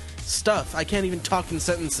blogs, stuff. I can't even talk in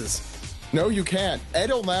sentences. No, you can't. Ed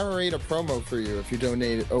will narrate a promo for you if you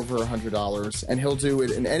donate over $100, and he'll do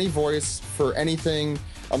it in any voice for anything,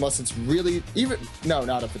 unless it's really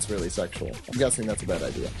not if it's really sexual. I'm guessing that's a bad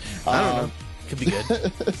idea. I don't know. Could be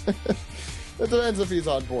good. It depends if he's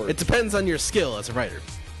on board. It depends on your skill as a writer.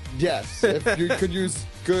 Yes, if you could use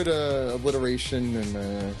good alliteration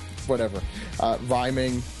and whatever,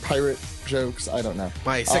 rhyming, pirate jokes. I don't know.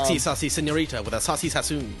 My sexy, saucy senorita with a saucy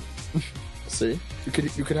sassoon. See, you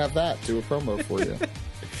could have that do a promo for you.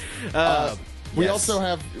 We Yes. also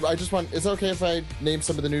have. I just want. Is it okay if I name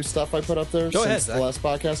some of the new stuff I put up there Go since ahead, the last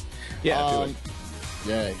podcast? Yeah, do it.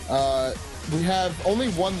 Yay. We have only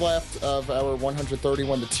one left of our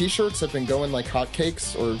 131. The t-shirts have been going like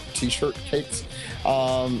hotcakes, or t-shirt cakes.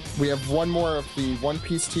 We have one more of the One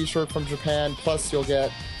Piece t-shirt from Japan, plus you'll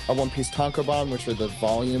get a One Piece tankobon, which are the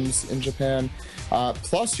volumes in Japan.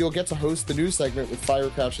 Plus, you'll get to host the news segment with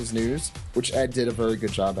Firecrouch's News, which Ed did a very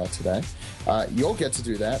good job at today. You'll get to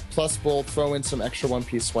do that. Plus, we'll throw in some extra One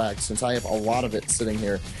Piece swag, since I have a lot of it sitting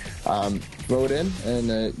here. Throw it in,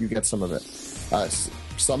 and you get some of it.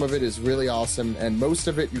 Some of it is really awesome, and most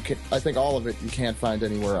of it I think all of it you can't find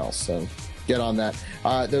anywhere else. So get on that.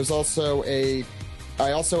 There's also I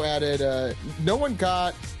also added. No one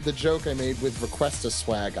got the joke I made with request a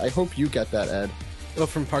swag. I hope you get that, Ed. Oh,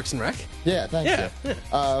 from Parks and Rec? Yeah, thank you.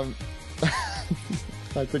 Yeah.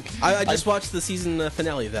 I think I just watched the season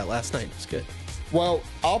finale of that last night. It's good. Well,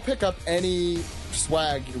 I'll pick up any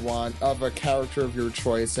swag you want of a character of your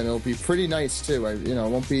choice, and it'll be pretty nice too. It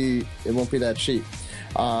won't be that cheap.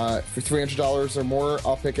 For $300 or more,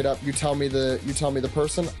 I'll pick it up. You tell me the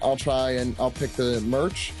person. I'll try and I'll pick the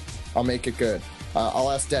merch. I'll make it good.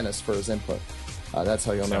 I'll ask Dennis for his input. That's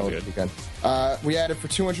how you'll know it'll be good. We added for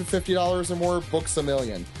 $250 or more, Books A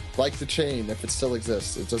Million. Like the chain, if it still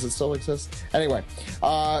exists. Does it still exist? Anyway,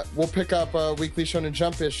 we'll pick up a Weekly Shonen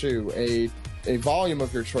Jump issue, a volume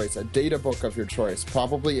of your choice, a data book of your choice,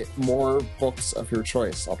 probably more books of your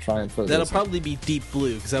choice. I'll try and throw That'll probably be Deep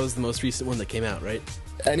Blue, because that was the most recent one that came out, right?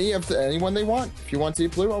 Anyone they want. If you want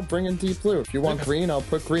Deep Blue, I'll bring in Deep Blue. If you want green, I'll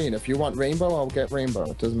put green. If you want rainbow, I'll get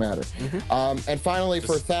rainbow. It doesn't matter. Mm-hmm. And finally,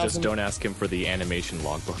 for $1,000... Just don't ask him for the animation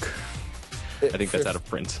logbook. I think that's out of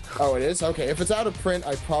print. Oh, it is? Okay. If it's out of print,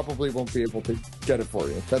 I probably won't be able to get it for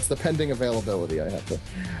you. That's the pending availability I have to.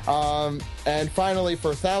 And finally,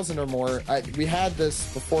 for $1,000 or more, we had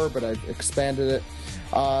this before, but I've expanded it.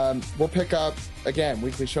 We'll pick up, again,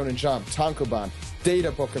 Weekly Shonen Jump, Tankoban,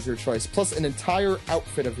 data book of your choice, plus an entire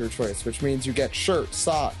outfit of your choice, which means you get shirt,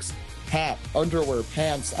 socks, hat, underwear,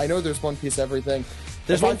 pants. I know there's One Piece everything.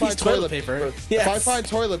 There's One Piece toilet paper. Yes. If I find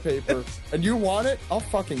toilet paper and you want it, I'll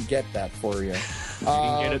fucking get that for you.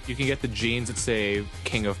 You can get the jeans that say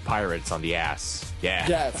King of Pirates on the ass. Yeah.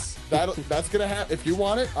 Yes, that's gonna happen. If you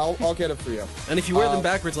want it, I'll get it for you. And if you wear them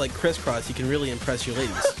backwards like crisscross, you can really impress your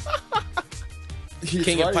ladies.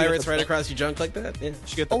 King of Pirates right across your junk like that? Yeah. You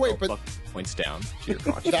should get the points down to your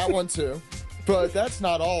crotch. That one too. But that's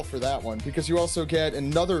not all for that one, because you also get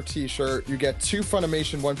another t-shirt. You get 2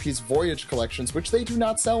 Funimation One Piece Voyage collections, which they do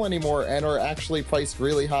not sell anymore and are actually priced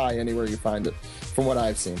really high anywhere you find it, from what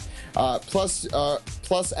I've seen. Plus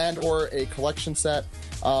and or a collection set.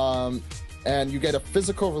 And you get a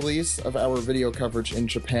physical release of our video coverage in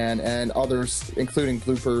Japan and others, including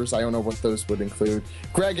bloopers. I don't know what those would include.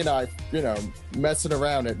 Greg and I, messing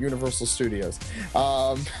around at Universal Studios.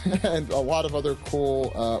 And a lot of other cool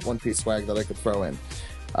One Piece swag that I could throw in.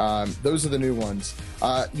 Those are the new ones.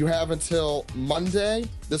 You have until Monday.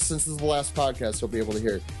 Since this is the last podcast, you'll be able to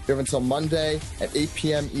hear it. You have until Monday at 8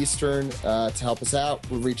 p.m. Eastern to help us out.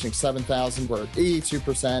 We're reaching 7,000. We're at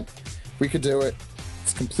 82%. We could do it.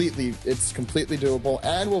 It's completely doable,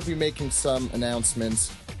 and we'll be making some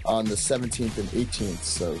announcements on the 17th and 18th,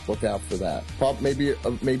 so look out for that. Maybe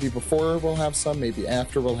before we'll have some, maybe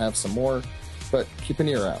after we'll have some more, but keep an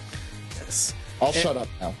ear out. Yes. I'll shut up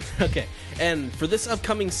now. Okay, and for this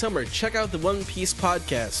upcoming summer, check out the One Piece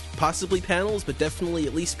podcast. Possibly panels, but definitely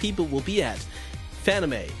at least people will be at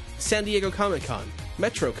Fanime, San Diego Comic-Con,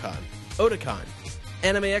 MetroCon, Otakon,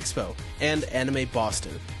 Anime Expo, and Anime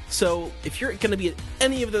Boston. So if you're going to be at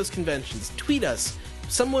any of those conventions, tweet us.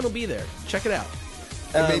 Someone will be there. Check it out.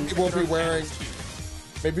 And maybe we'll be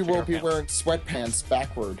wearing sweatpants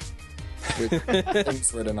backward with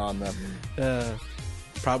things written on them.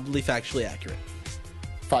 Probably factually accurate.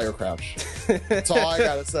 Firecrouch. That's all I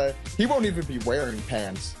gotta say. He won't even be wearing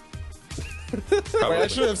pants. Wait, I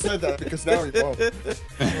should have said that because now he won't.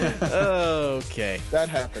 Okay. That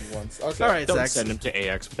happened once. Okay. All right, Don't Zach. send him to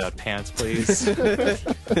AX without pants, please.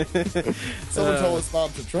 Someone told his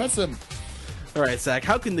mom to dress him. All right, Zach,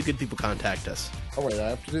 how can the good people contact us? Oh, wait, I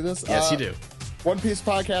have to do this? Yes, you do.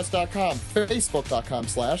 OnePiecePodcast.com,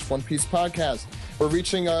 Facebook.com/OnePiecePodcast. We're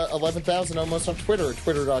reaching 11,000 almost on Twitter,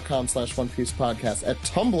 Twitter.com/OnePiecePodcast, at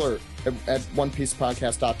Tumblr, at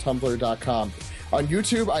OnePiecePodcast.tumblr.com. On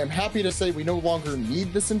YouTube, I am happy to say we no longer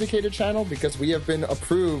need the syndicated channel because we have been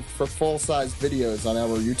approved for full-size videos on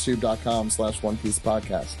our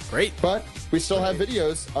youtube.com/OnePiecePodcast. Great. But we still have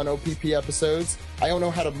videos on OPP episodes. I don't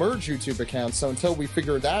know how to merge YouTube accounts, so until we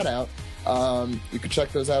figure that out, you can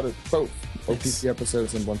check those out at both OPP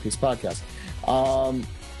episodes and One Piece Podcast.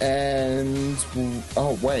 And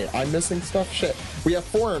oh wait, I'm missing stuff. Shit, we have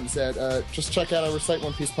forums at just check out our site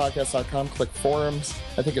OnePiecePodcast.com. Click forums.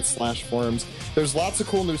 I think it's /forums. There's lots of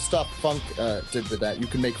cool new stuff Funk did with that. You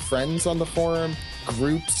can make friends on the forum,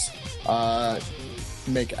 groups,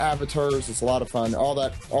 make avatars. It's a lot of fun. All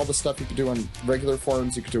the stuff you can do on regular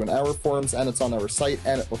forums, you can do on our forums, and it's on our site,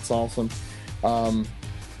 and it looks awesome.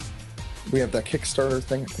 We have that Kickstarter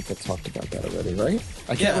thing. I think I talked about that already, right?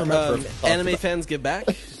 I can't remember. Anime Fans Give Back.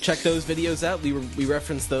 Check those videos out. We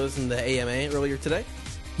referenced those in the AMA earlier today.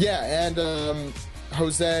 Yeah, and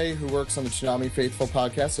Jose, who works on the Toonami Faithful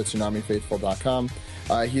podcast at ToonamiFaithful.com.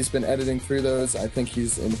 He's been editing through those. I think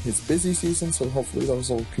he's in his busy season, so hopefully those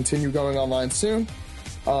will continue going online soon.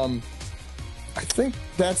 I think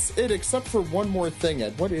that's it, except for one more thing,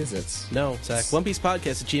 Ed. What is it? No, Zach.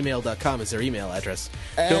 OnePiecePodcast@gmail.com is their email address.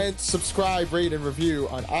 And subscribe, rate, and review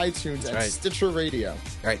on iTunes and right. Stitcher Radio. All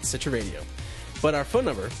right, Stitcher Radio. But our phone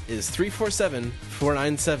number is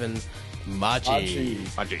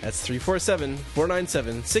 347-497-MAJI. That's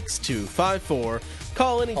 347-497-6254.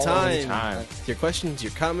 Call anytime. With your questions,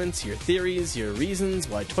 your comments, your theories, your reasons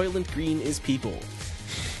why Toylent Green is people.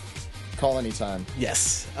 Call anytime.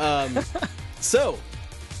 Yes. So,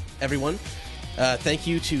 everyone, thank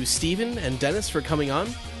you to Steven and Dennis for coming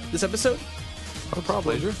on this episode. No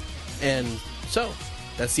problem. Pleasure. And so,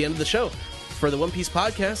 that's the end of the show. For the One Piece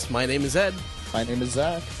Podcast, my name is Ed. My name is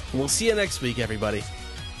Zach. We'll see you next week, everybody.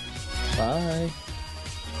 Bye.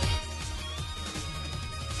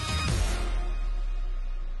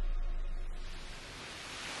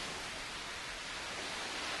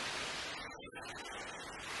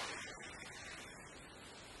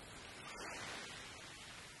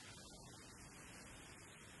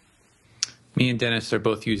 Me and Dennis are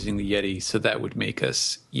both using the Yeti, so that would make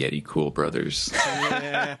us Yeti Cool Brothers.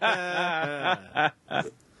 Yeah.